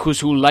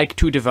bhikkhus who like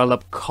to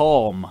develop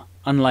calm,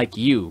 unlike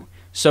you.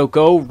 So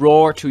go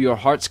roar to your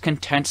heart's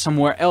content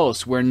somewhere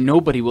else where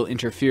nobody will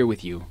interfere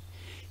with you.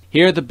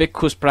 Here the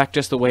bhikkhus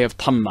practice the way of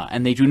Dhamma,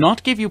 and they do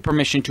not give you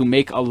permission to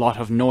make a lot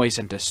of noise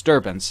and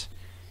disturbance."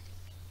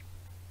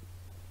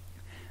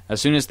 As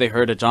soon as they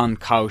heard Ajaan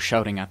Khao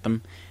shouting at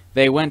them,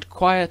 they went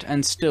quiet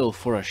and still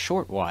for a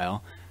short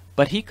while,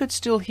 but he could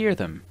still hear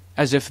them,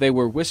 as if they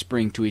were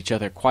whispering to each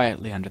other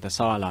quietly under the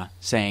sala,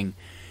 saying,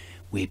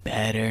 "We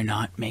better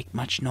not make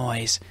much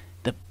noise.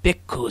 The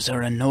bhikkhus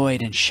are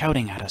annoyed and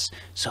shouting at us,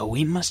 so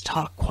we must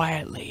talk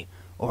quietly,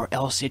 or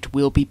else it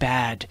will be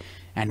bad,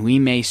 and we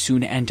may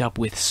soon end up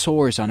with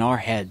sores on our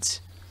heads."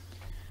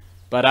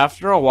 But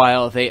after a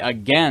while they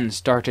again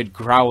started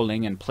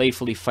growling and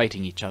playfully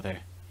fighting each other.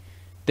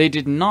 They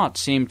did not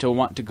seem to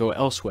want to go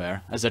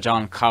elsewhere, as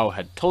Ajaan Khao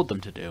had told them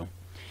to do.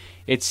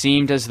 It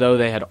seemed as though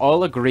they had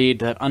all agreed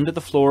that under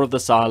the floor of the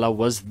sala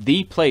was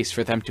the place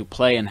for them to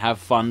play and have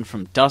fun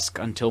from dusk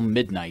until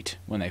midnight,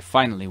 when they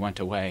finally went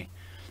away.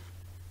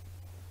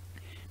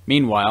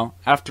 Meanwhile,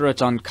 after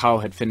Ajaan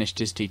Khao had finished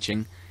his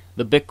teaching,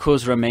 the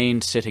bhikkhus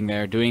remained sitting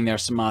there doing their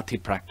samadhi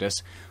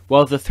practice,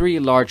 while the 3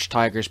 large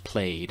tigers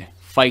played,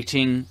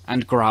 fighting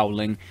and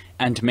growling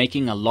and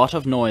making a lot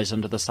of noise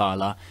under the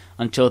sala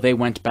until they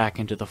went back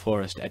into the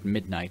forest at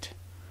midnight.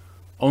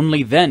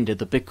 Only then did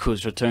the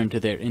bhikkhus return to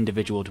their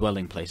individual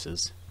dwelling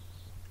places.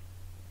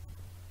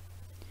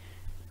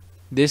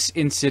 This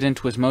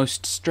incident was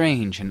most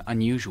strange and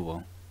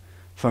unusual.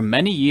 For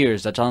many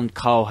years Ajaan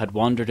Khao had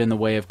wandered in the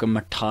way of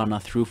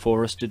Gamartana through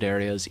forested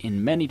areas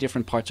in many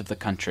different parts of the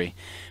country,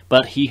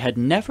 but he had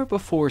never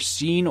before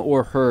seen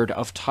or heard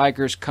of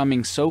tigers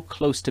coming so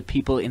close to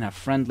people in a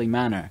friendly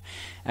manner,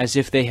 as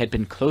if they had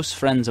been close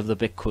friends of the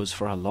bhikkhus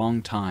for a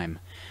long time.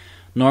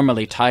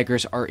 Normally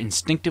tigers are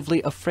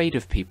instinctively afraid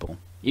of people,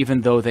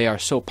 even though they are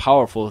so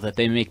powerful that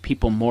they make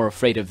people more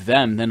afraid of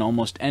them than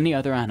almost any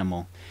other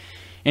animal.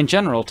 In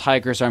general,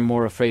 tigers are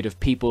more afraid of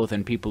people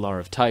than people are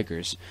of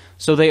tigers,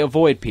 so they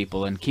avoid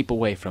people and keep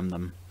away from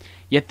them.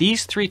 Yet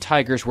these 3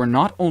 tigers were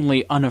not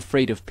only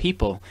unafraid of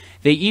people,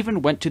 they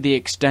even went to the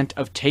extent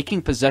of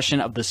taking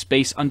possession of the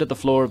space under the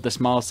floor of the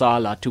small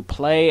sala to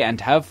play and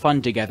have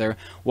fun together,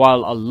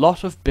 while a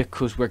lot of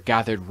bhikkhus were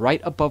gathered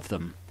right above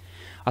them.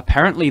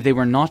 Apparently they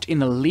were not in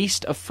the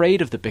least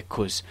afraid of the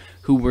bhikkhus,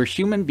 who were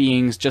human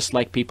beings just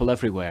like people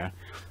everywhere.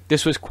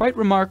 This was quite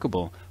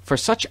remarkable, for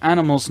such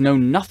animals know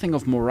nothing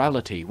of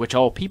morality, which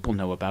all people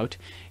know about,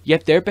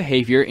 yet their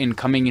behavior in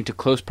coming into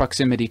close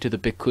proximity to the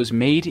bhikkhus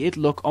made it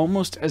look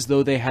almost as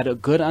though they had a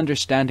good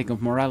understanding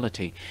of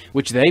morality,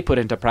 which they put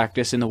into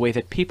practice in the way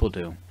that people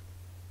do.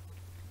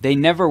 They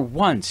never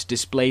once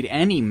displayed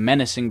any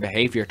menacing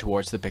behavior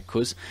towards the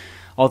bhikkhus,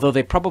 although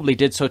they probably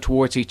did so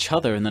towards each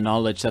other in the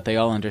knowledge that they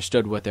all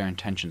understood what their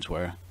intentions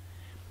were.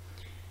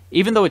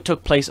 Even though it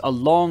took place a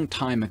long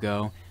time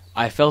ago,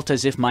 I felt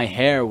as if my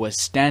hair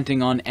was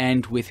standing on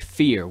end with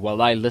fear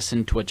while I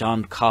listened to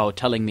Ajaan Khao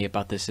telling me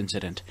about this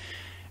incident,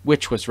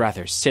 which was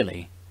rather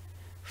silly.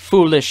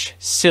 Foolish,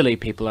 silly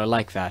people are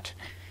like that.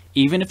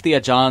 Even if the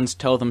Ajans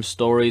tell them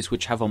stories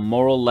which have a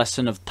moral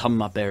lesson of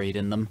Dhamma buried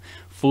in them,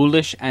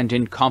 foolish and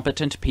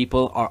incompetent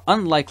people are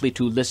unlikely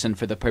to listen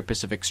for the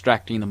purpose of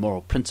extracting the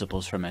moral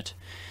principles from it.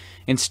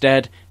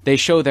 Instead, they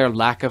show their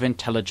lack of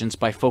intelligence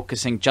by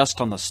focusing just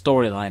on the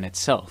storyline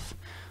itself.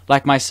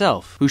 Like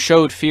myself, who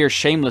showed fear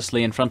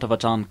shamelessly in front of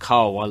Ajaan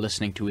Khao while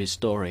listening to his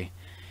story.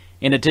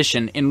 In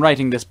addition, in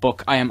writing this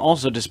book, I am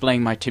also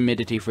displaying my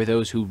timidity for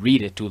those who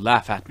read it to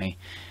laugh at me,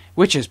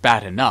 which is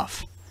bad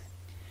enough.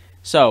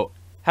 So,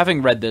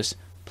 having read this,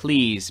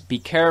 please be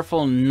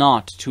careful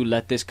not to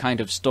let this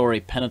kind of story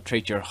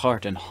penetrate your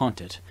heart and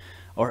haunt it,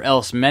 or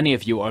else many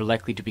of you are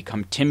likely to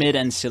become timid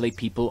and silly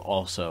people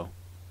also.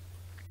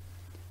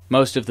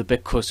 Most of the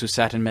bhikkhus who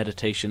sat in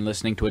meditation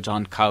listening to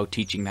Ajaan Khao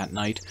teaching that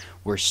night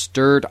were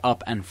stirred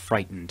up and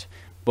frightened,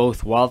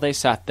 both while they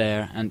sat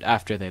there and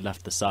after they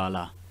left the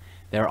sala.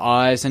 Their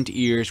eyes and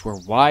ears were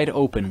wide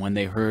open when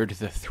they heard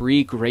the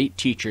 3 great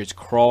teachers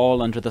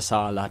crawl under the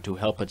sala to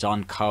help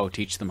Ajaan Khao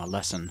teach them a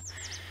lesson.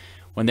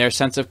 When their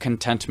sense of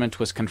contentment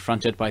was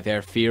confronted by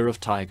their fear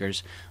of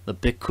tigers, the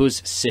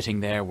bhikkhus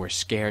sitting there were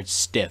scared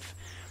stiff.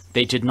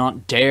 They did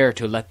not dare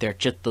to let their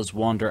chittas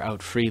wander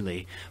out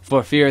freely,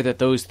 for fear that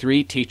those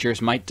 3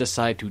 teachers might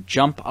decide to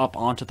jump up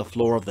onto the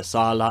floor of the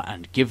sala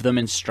and give them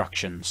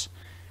instructions.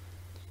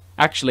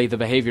 Actually, the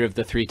behavior of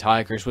the 3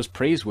 tigers was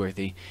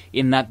praiseworthy,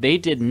 in that they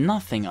did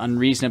nothing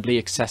unreasonably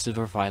excessive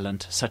or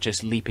violent, such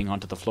as leaping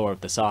onto the floor of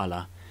the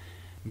sala.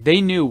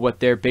 They knew what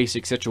their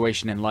basic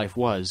situation in life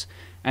was,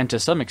 and to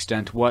some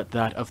extent what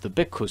that of the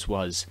bhikkhus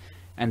was,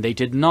 and they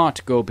did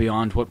not go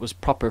beyond what was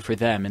proper for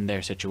them in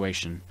their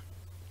situation.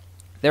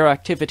 Their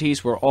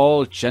activities were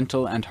all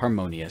gentle and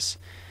harmonious.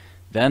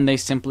 Then they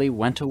simply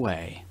went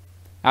away.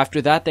 After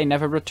that they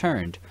never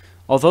returned,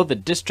 although the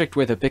district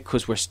where the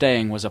bhikkhus were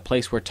staying was a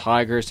place where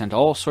tigers and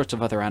all sorts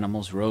of other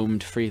animals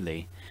roamed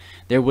freely.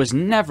 There was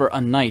never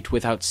a night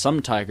without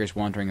some tigers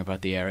wandering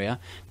about the area,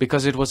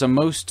 because it was a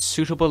most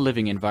suitable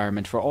living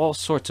environment for all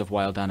sorts of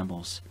wild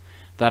animals.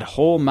 That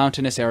whole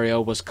mountainous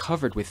area was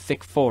covered with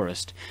thick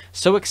forest,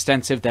 so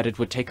extensive that it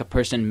would take a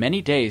person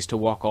many days to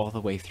walk all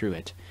the way through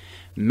it.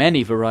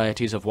 Many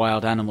varieties of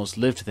wild animals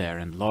lived there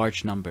in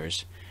large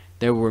numbers.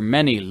 There were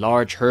many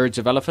large herds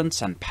of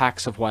elephants and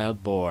packs of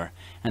wild boar,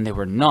 and they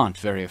were not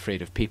very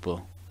afraid of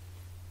people.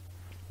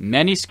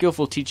 Many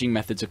skillful teaching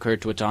methods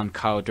occurred to Ajaan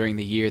Khao during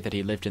the year that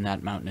he lived in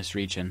that mountainous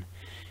region.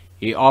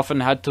 He often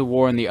had to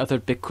warn the other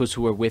bhikkhus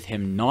who were with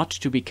him not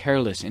to be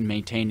careless in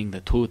maintaining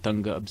the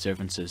Thutanga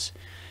observances.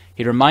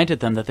 He reminded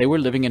them that they were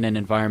living in an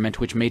environment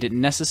which made it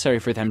necessary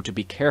for them to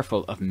be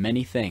careful of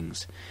many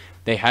things.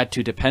 They had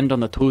to depend on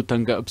the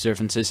Thutanga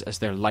observances as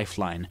their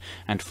lifeline,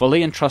 and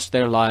fully entrust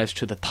their lives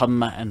to the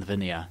Dhamma and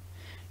Vinaya.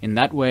 In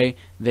that way,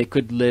 they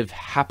could live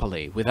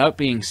happily, without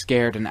being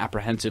scared and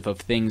apprehensive of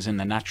things in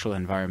the natural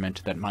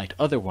environment that might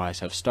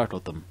otherwise have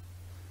startled them.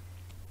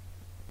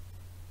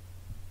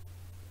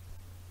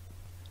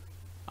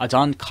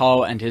 Ajaan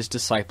Khao and his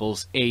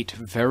disciples ate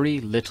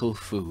very little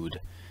food,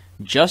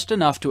 just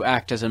enough to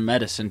act as a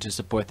medicine to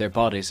support their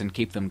bodies and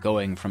keep them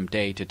going from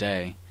day to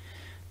day.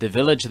 The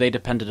village they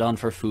depended on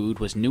for food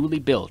was newly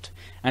built,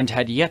 and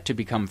had yet to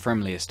become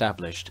firmly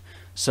established,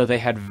 so they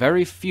had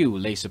very few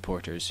lay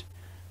supporters.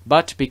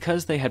 But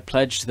because they had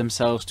pledged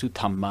themselves to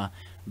Dhamma,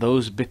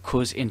 those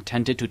bhikkhus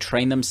intended to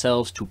train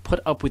themselves to put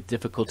up with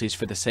difficulties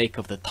for the sake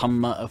of the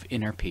Dhamma of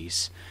inner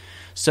peace.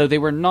 So they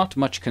were not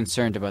much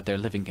concerned about their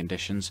living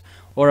conditions,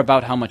 or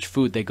about how much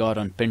food they got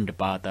on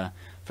Pindabada,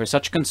 for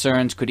such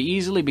concerns could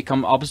easily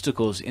become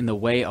obstacles in the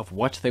way of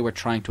what they were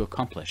trying to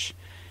accomplish.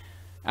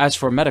 As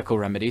for medical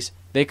remedies,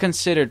 they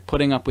considered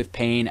putting up with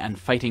pain and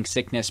fighting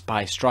sickness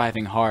by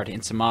striving hard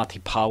in samadhi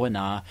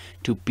bhavana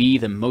to be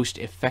the most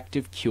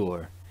effective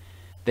cure.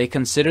 They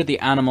considered the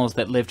animals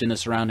that lived in the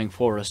surrounding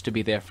forest to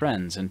be their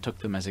friends and took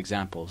them as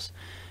examples,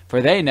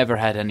 for they never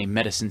had any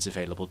medicines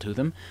available to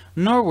them,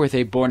 nor were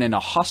they born in a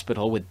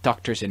hospital with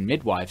doctors and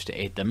midwives to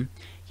aid them,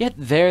 yet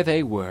there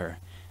they were.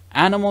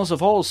 Animals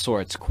of all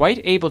sorts,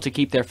 quite able to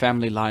keep their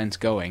family lines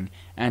going,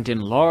 and in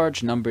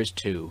large numbers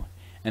too.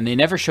 And they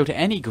never showed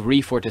any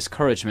grief or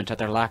discouragement at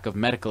their lack of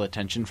medical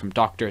attention from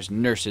doctors,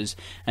 nurses,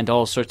 and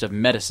all sorts of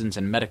medicines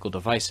and medical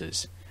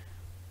devices.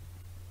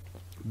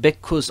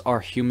 Bhikkhus are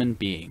human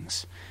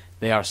beings.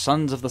 They are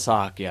sons of the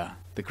Sakya,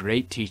 the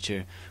great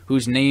teacher,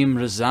 whose name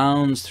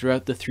resounds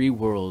throughout the three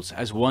worlds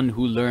as one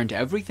who learned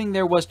everything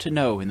there was to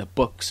know in the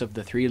books of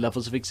the three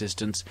levels of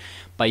existence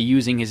by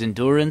using his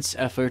endurance,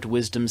 effort,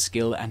 wisdom,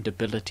 skill, and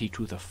ability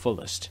to the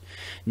fullest.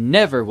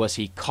 Never was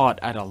he caught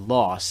at a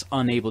loss,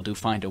 unable to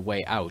find a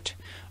way out,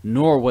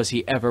 nor was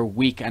he ever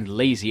weak and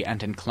lazy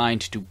and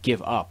inclined to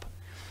give up.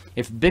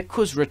 If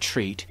bhikkhus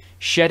retreat,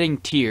 shedding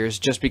tears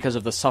just because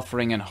of the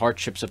suffering and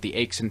hardships of the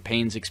aches and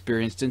pains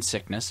experienced in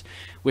sickness,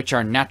 which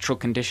are natural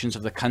conditions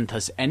of the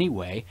khandhas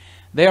anyway,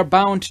 they are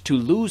bound to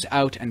lose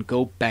out and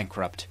go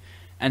bankrupt,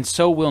 and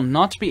so will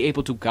not be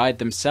able to guide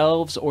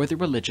themselves or the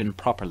religion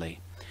properly.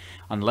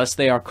 Unless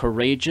they are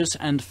courageous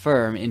and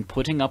firm in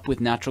putting up with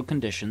natural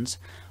conditions,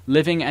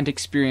 living and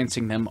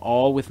experiencing them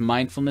all with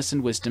mindfulness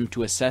and wisdom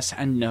to assess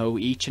and know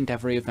each and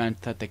every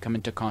event that they come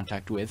into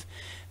contact with,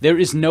 there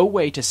is no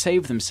way to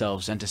save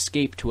themselves and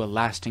escape to a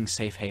lasting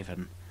safe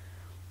haven.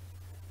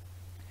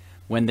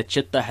 When the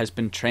chitta has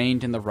been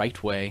trained in the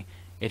right way,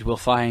 it will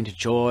find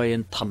joy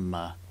in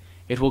Dhamma.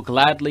 It will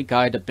gladly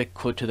guide a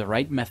bhikkhu to the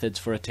right methods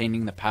for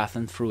attaining the path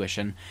and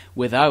fruition,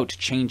 without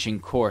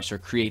changing course or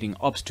creating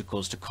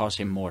obstacles to cause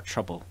him more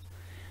trouble.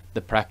 The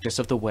practice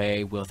of the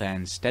way will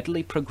then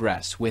steadily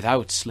progress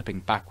without slipping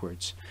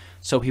backwards,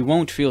 so he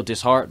won't feel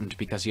disheartened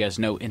because he has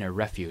no inner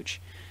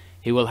refuge.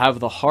 He will have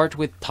the heart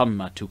with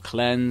Dhamma to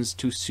cleanse,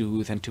 to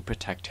soothe, and to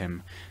protect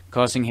him,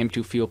 causing him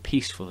to feel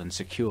peaceful and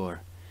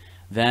secure.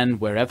 Then,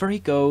 wherever he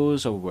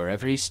goes or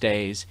wherever he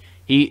stays,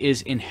 he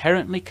is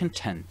inherently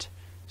content,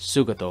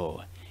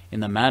 Sugato, in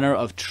the manner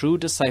of true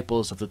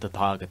disciples of the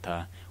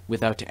Tathagata,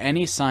 without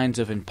any signs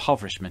of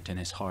impoverishment in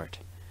his heart.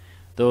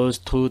 Those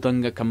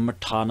Tudanga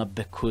Kammarthana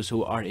bhikkhus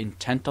who are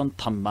intent on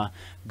Dhamma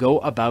go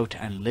about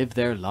and live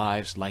their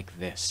lives like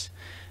this.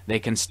 They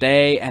can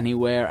stay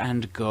anywhere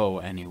and go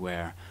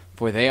anywhere,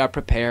 for they are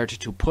prepared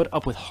to put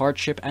up with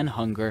hardship and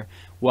hunger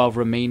while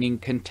remaining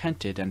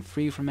contented and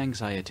free from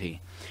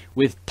anxiety,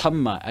 with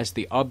Dhamma as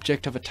the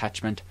object of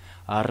attachment,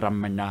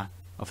 aramana,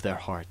 of their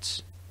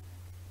hearts.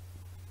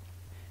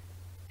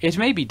 It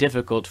may be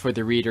difficult for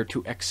the reader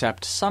to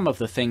accept some of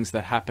the things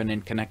that happen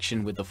in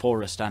connection with the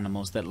forest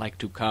animals that like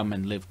to come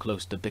and live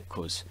close to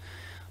bhikkhus.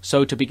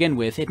 So to begin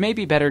with, it may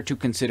be better to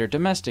consider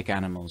domestic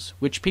animals,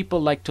 which people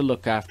like to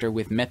look after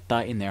with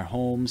metta in their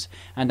homes,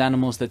 and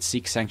animals that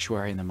seek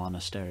sanctuary in the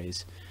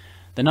monasteries.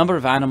 The number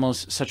of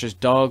animals, such as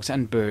dogs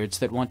and birds,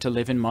 that want to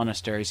live in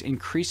monasteries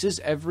increases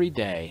every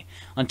day,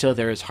 until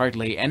there is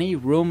hardly any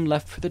room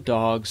left for the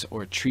dogs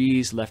or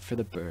trees left for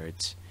the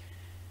birds.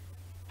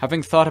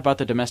 Having thought about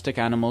the domestic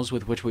animals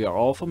with which we are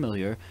all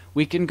familiar,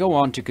 we can go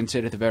on to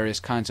consider the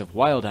various kinds of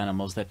wild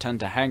animals that tend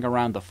to hang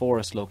around the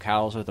forest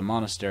locales or the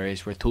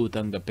monasteries where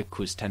Tudanga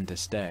bhikkhus tend to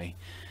stay.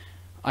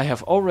 I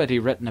have already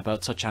written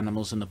about such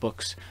animals in the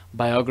books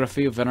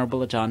Biography of Venerable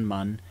Ajaan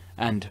Mun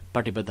and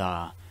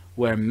Pratibhada,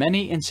 where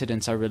many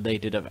incidents are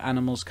related of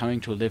animals coming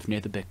to live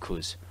near the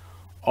bhikkhus,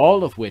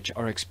 all of which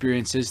are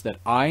experiences that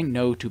I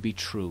know to be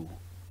true.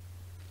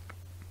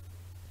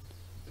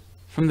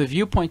 From the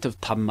viewpoint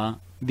of Dhamma,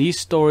 these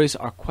stories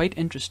are quite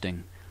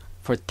interesting,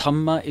 for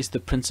Dhamma is the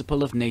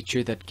principle of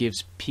nature that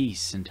gives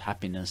peace and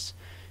happiness,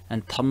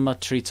 and Dhamma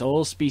treats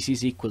all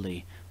species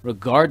equally,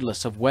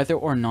 regardless of whether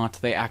or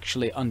not they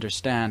actually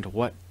understand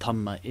what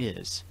Dhamma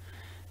is.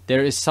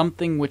 There is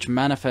something which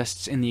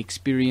manifests in the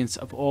experience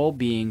of all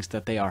beings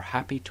that they are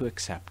happy to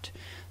accept,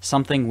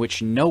 something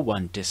which no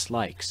one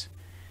dislikes.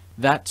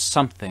 That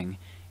something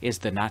is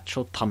the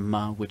natural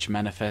Dhamma which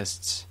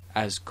manifests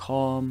as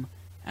calm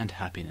and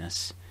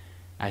happiness,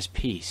 as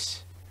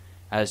peace,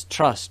 as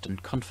trust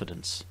and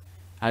confidence,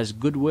 as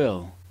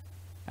goodwill,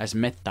 as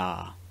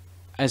metta,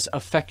 as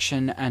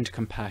affection and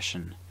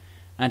compassion,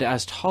 and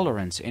as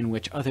tolerance in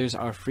which others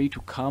are free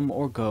to come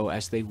or go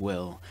as they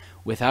will,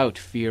 without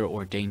fear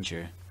or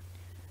danger.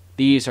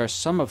 These are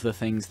some of the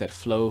things that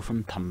flow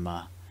from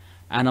Dhamma.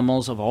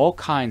 Animals of all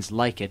kinds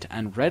like it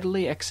and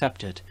readily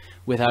accept it,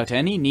 without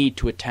any need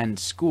to attend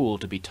school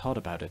to be taught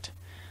about it.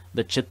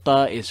 The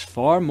chitta is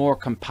far more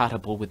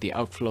compatible with the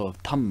outflow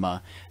of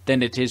Dhamma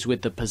than it is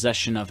with the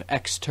possession of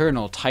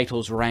external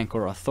titles, rank,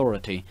 or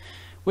authority,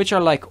 which are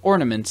like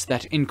ornaments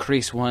that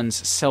increase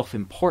one's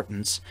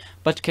self-importance,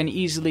 but can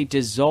easily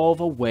dissolve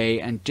away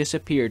and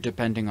disappear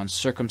depending on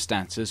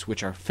circumstances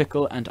which are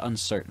fickle and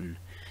uncertain.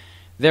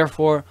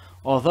 Therefore,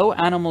 although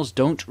animals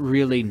don't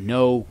really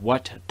know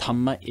what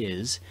Dhamma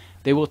is,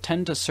 they will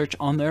tend to search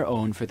on their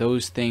own for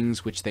those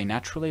things which they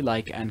naturally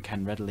like and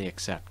can readily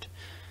accept.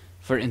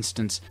 For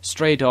instance,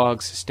 stray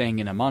dogs staying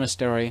in a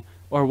monastery,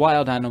 or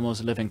wild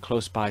animals living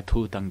close by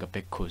Tudanga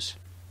bhikkhus.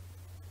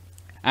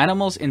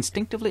 Animals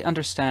instinctively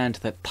understand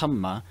that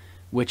Dhamma,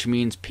 which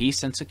means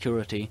peace and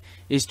security,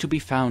 is to be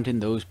found in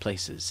those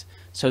places,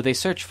 so they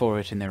search for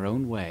it in their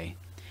own way.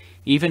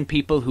 Even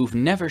people who've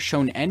never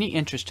shown any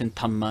interest in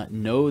Dhamma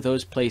know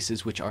those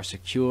places which are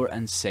secure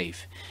and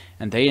safe,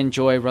 and they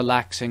enjoy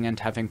relaxing and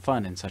having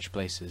fun in such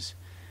places.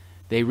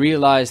 They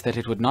realize that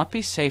it would not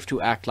be safe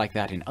to act like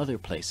that in other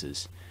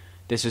places.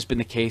 This has been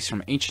the case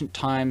from ancient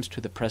times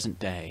to the present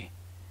day.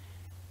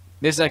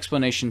 This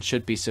explanation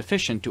should be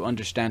sufficient to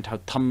understand how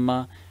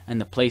Dhamma and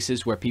the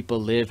places where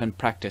people live and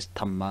practice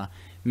Dhamma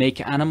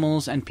make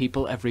animals and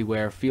people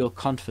everywhere feel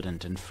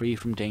confident and free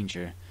from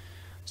danger.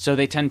 So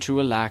they tend to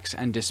relax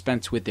and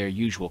dispense with their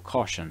usual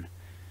caution.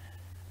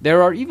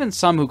 There are even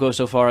some who go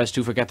so far as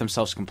to forget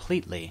themselves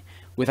completely,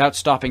 without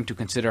stopping to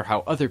consider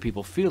how other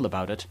people feel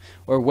about it,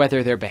 or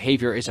whether their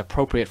behavior is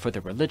appropriate for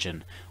the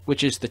religion,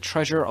 which is the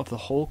treasure of the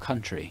whole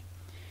country.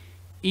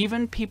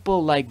 Even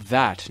people like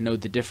that know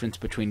the difference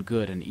between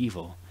good and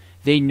evil.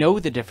 They know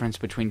the difference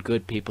between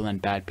good people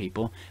and bad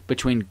people,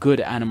 between good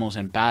animals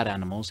and bad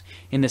animals,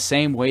 in the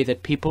same way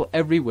that people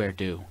everywhere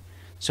do.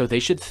 So they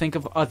should think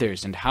of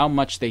others and how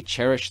much they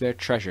cherish their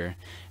treasure,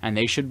 and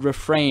they should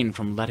refrain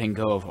from letting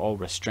go of all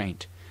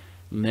restraint.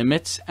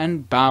 Limits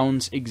and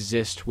bounds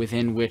exist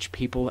within which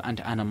people and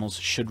animals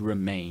should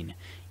remain,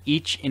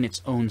 each in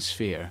its own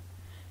sphere.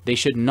 They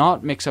should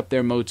not mix up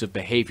their modes of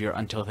behavior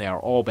until they are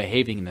all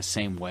behaving in the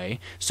same way,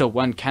 so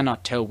one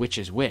cannot tell which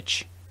is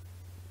which.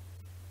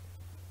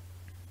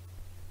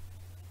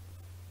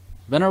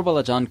 Venerable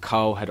Ajaan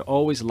Khao had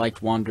always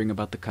liked wandering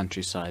about the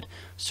countryside,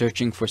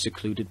 searching for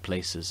secluded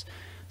places,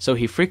 so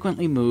he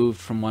frequently moved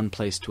from one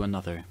place to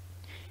another.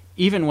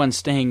 Even when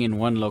staying in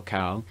one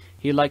locale,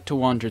 he liked to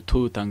wander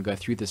Tūtanga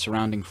through the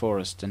surrounding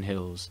forests and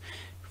hills,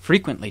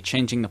 frequently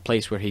changing the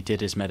place where he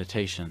did his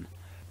meditation.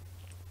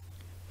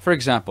 For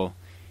example,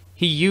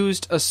 he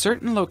used a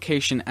certain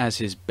location as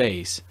his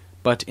base,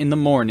 but in the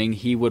morning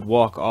he would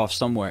walk off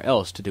somewhere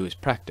else to do his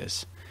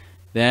practice.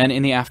 Then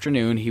in the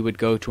afternoon he would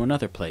go to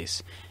another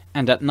place,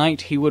 and at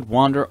night he would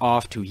wander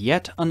off to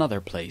yet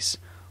another place,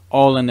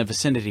 all in the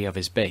vicinity of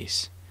his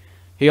base.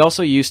 He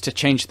also used to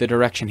change the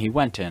direction he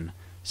went in,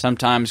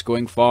 sometimes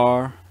going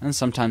far and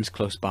sometimes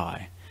close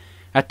by.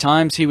 At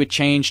times he would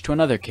change to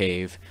another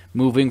cave,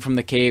 moving from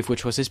the cave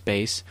which was his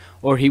base,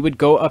 or he would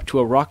go up to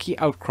a rocky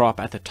outcrop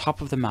at the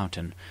top of the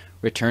mountain,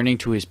 returning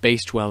to his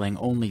base dwelling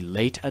only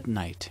late at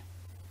night.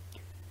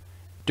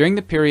 During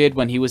the period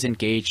when he was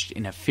engaged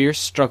in a fierce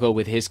struggle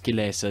with his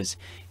kilesas,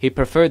 he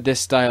preferred this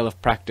style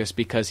of practice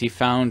because he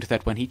found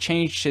that when he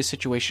changed his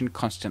situation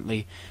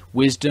constantly,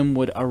 wisdom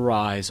would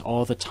arise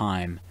all the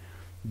time.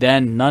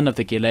 Then none of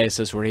the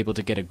kilesas were able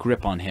to get a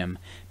grip on him,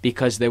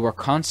 because they were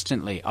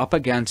constantly up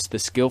against the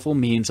skillful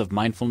means of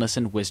mindfulness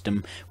and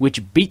wisdom,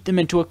 which beat them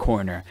into a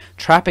corner,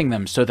 trapping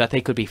them so that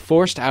they could be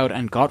forced out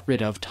and got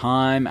rid of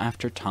time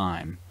after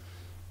time.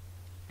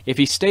 If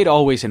he stayed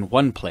always in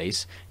one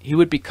place, he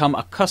would become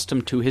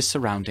accustomed to his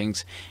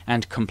surroundings,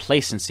 and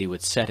complacency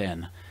would set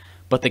in.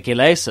 But the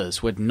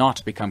kilesas would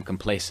not become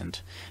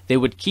complacent. They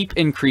would keep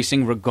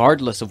increasing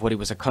regardless of what he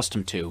was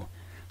accustomed to.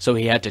 So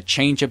he had to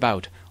change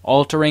about,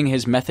 altering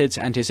his methods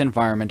and his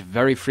environment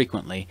very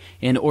frequently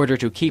in order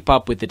to keep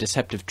up with the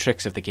deceptive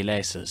tricks of the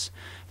kilesas.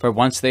 For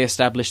once they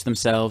established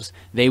themselves,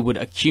 they would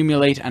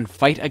accumulate and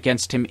fight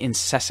against him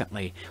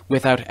incessantly,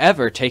 without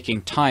ever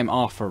taking time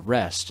off for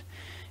rest.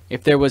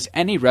 If there was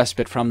any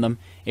respite from them,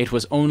 it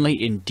was only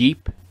in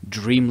deep,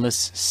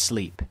 dreamless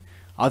sleep.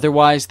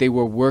 Otherwise they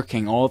were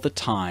working all the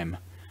time.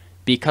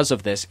 Because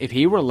of this, if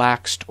he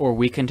relaxed or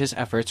weakened his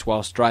efforts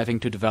while striving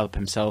to develop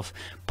himself,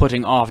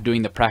 putting off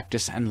doing the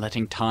practice and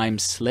letting time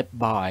slip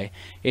by,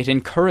 it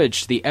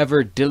encouraged the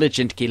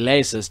ever-diligent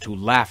kilesas to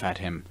laugh at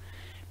him.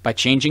 By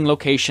changing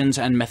locations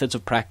and methods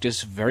of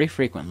practice very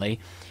frequently,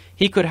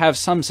 he could have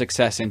some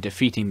success in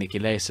defeating the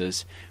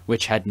kilesas,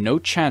 which had no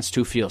chance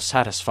to feel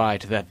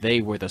satisfied that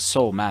they were the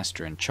sole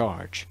master in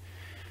charge.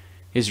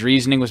 His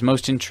reasoning was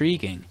most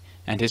intriguing,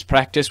 and his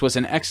practice was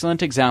an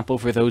excellent example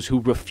for those who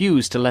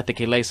refuse to let the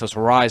kilesas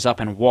rise up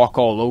and walk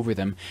all over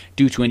them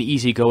due to an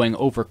easygoing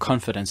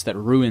overconfidence that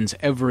ruins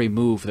every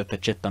move that the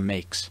citta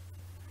makes.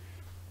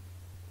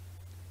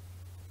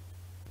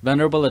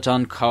 Venerable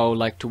Ajaan Khao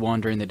liked to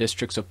wander in the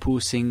districts of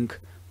Pūsing,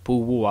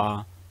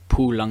 Pūwua,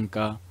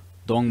 Pūlanka,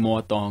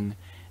 Dongmotong,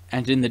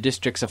 and in the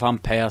districts of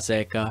Ampea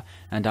Zeka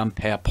and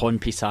Ampea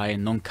Ponpisai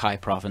in Nong Khai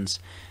province,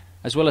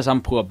 as well as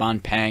Ampua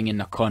Banpang in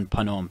Nakhon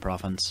Phanom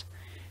province.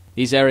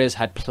 These areas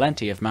had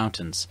plenty of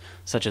mountains,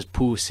 such as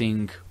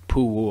Pūsing,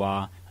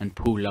 Pūwua, and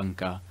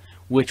Pūlanka,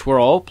 which were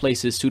all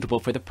places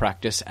suitable for the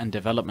practice and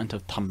development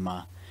of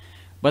Dhamma.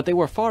 But they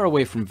were far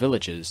away from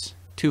villages,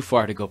 too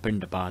far to go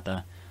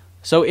Pindabada,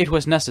 so it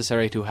was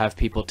necessary to have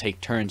people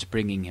take turns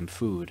bringing him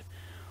food.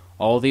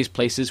 All these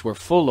places were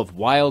full of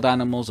wild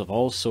animals of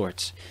all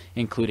sorts,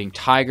 including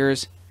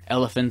tigers,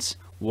 elephants,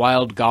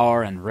 wild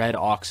gaur, and red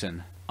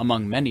oxen,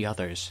 among many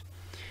others.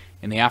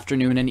 In the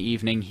afternoon and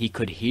evening he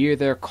could hear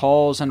their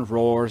calls and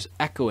roars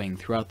echoing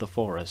throughout the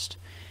forest.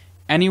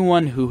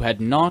 Anyone who had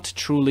not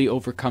truly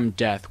overcome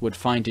death would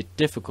find it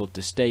difficult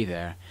to stay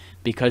there,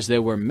 because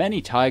there were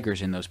many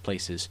tigers in those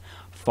places,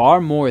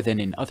 far more than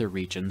in other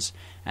regions,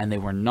 and they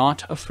were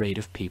not afraid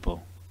of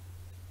people.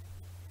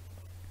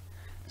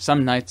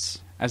 Some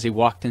nights, as he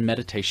walked in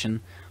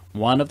meditation,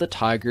 one of the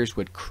tigers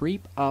would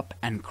creep up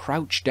and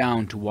crouch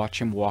down to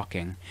watch him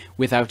walking,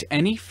 without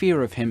any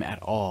fear of him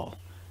at all.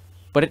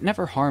 But it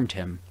never harmed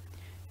him.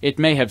 It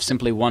may have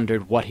simply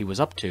wondered what he was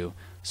up to,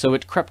 so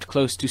it crept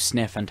close to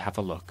sniff and have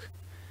a look.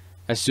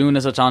 As soon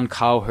as Ajaan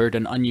Khao heard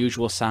an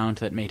unusual sound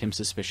that made him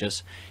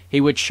suspicious,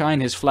 he would shine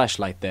his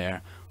flashlight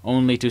there,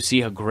 only to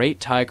see a great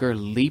tiger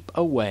leap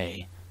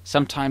away,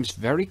 sometimes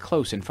very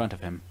close in front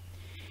of him.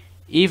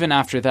 Even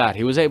after that,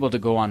 he was able to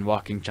go on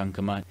walking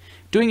Jankama,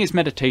 doing his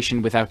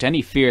meditation without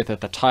any fear that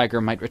the tiger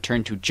might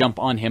return to jump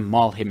on him,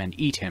 maul him, and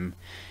eat him.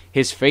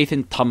 His faith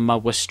in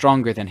Dhamma was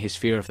stronger than his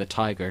fear of the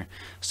tiger,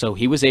 so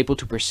he was able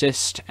to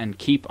persist and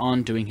keep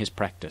on doing his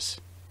practice.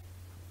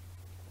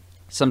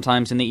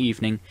 Sometimes in the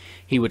evening,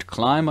 he would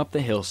climb up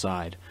the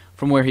hillside,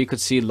 from where he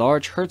could see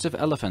large herds of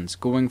elephants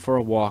going for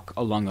a walk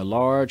along a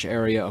large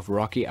area of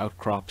rocky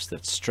outcrops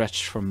that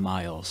stretched for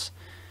miles.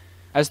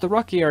 As the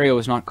rocky area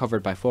was not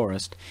covered by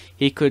forest,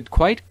 he could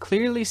quite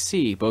clearly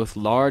see both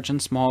large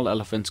and small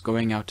elephants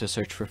going out to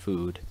search for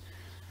food.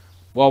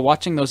 While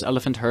watching those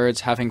elephant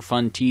herds having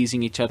fun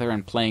teasing each other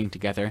and playing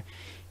together,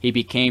 he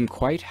became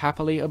quite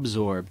happily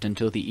absorbed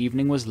until the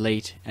evening was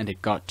late and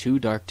it got too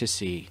dark to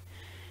see.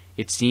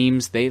 It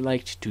seems they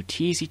liked to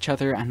tease each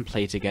other and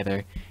play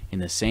together in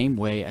the same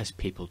way as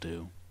people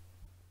do.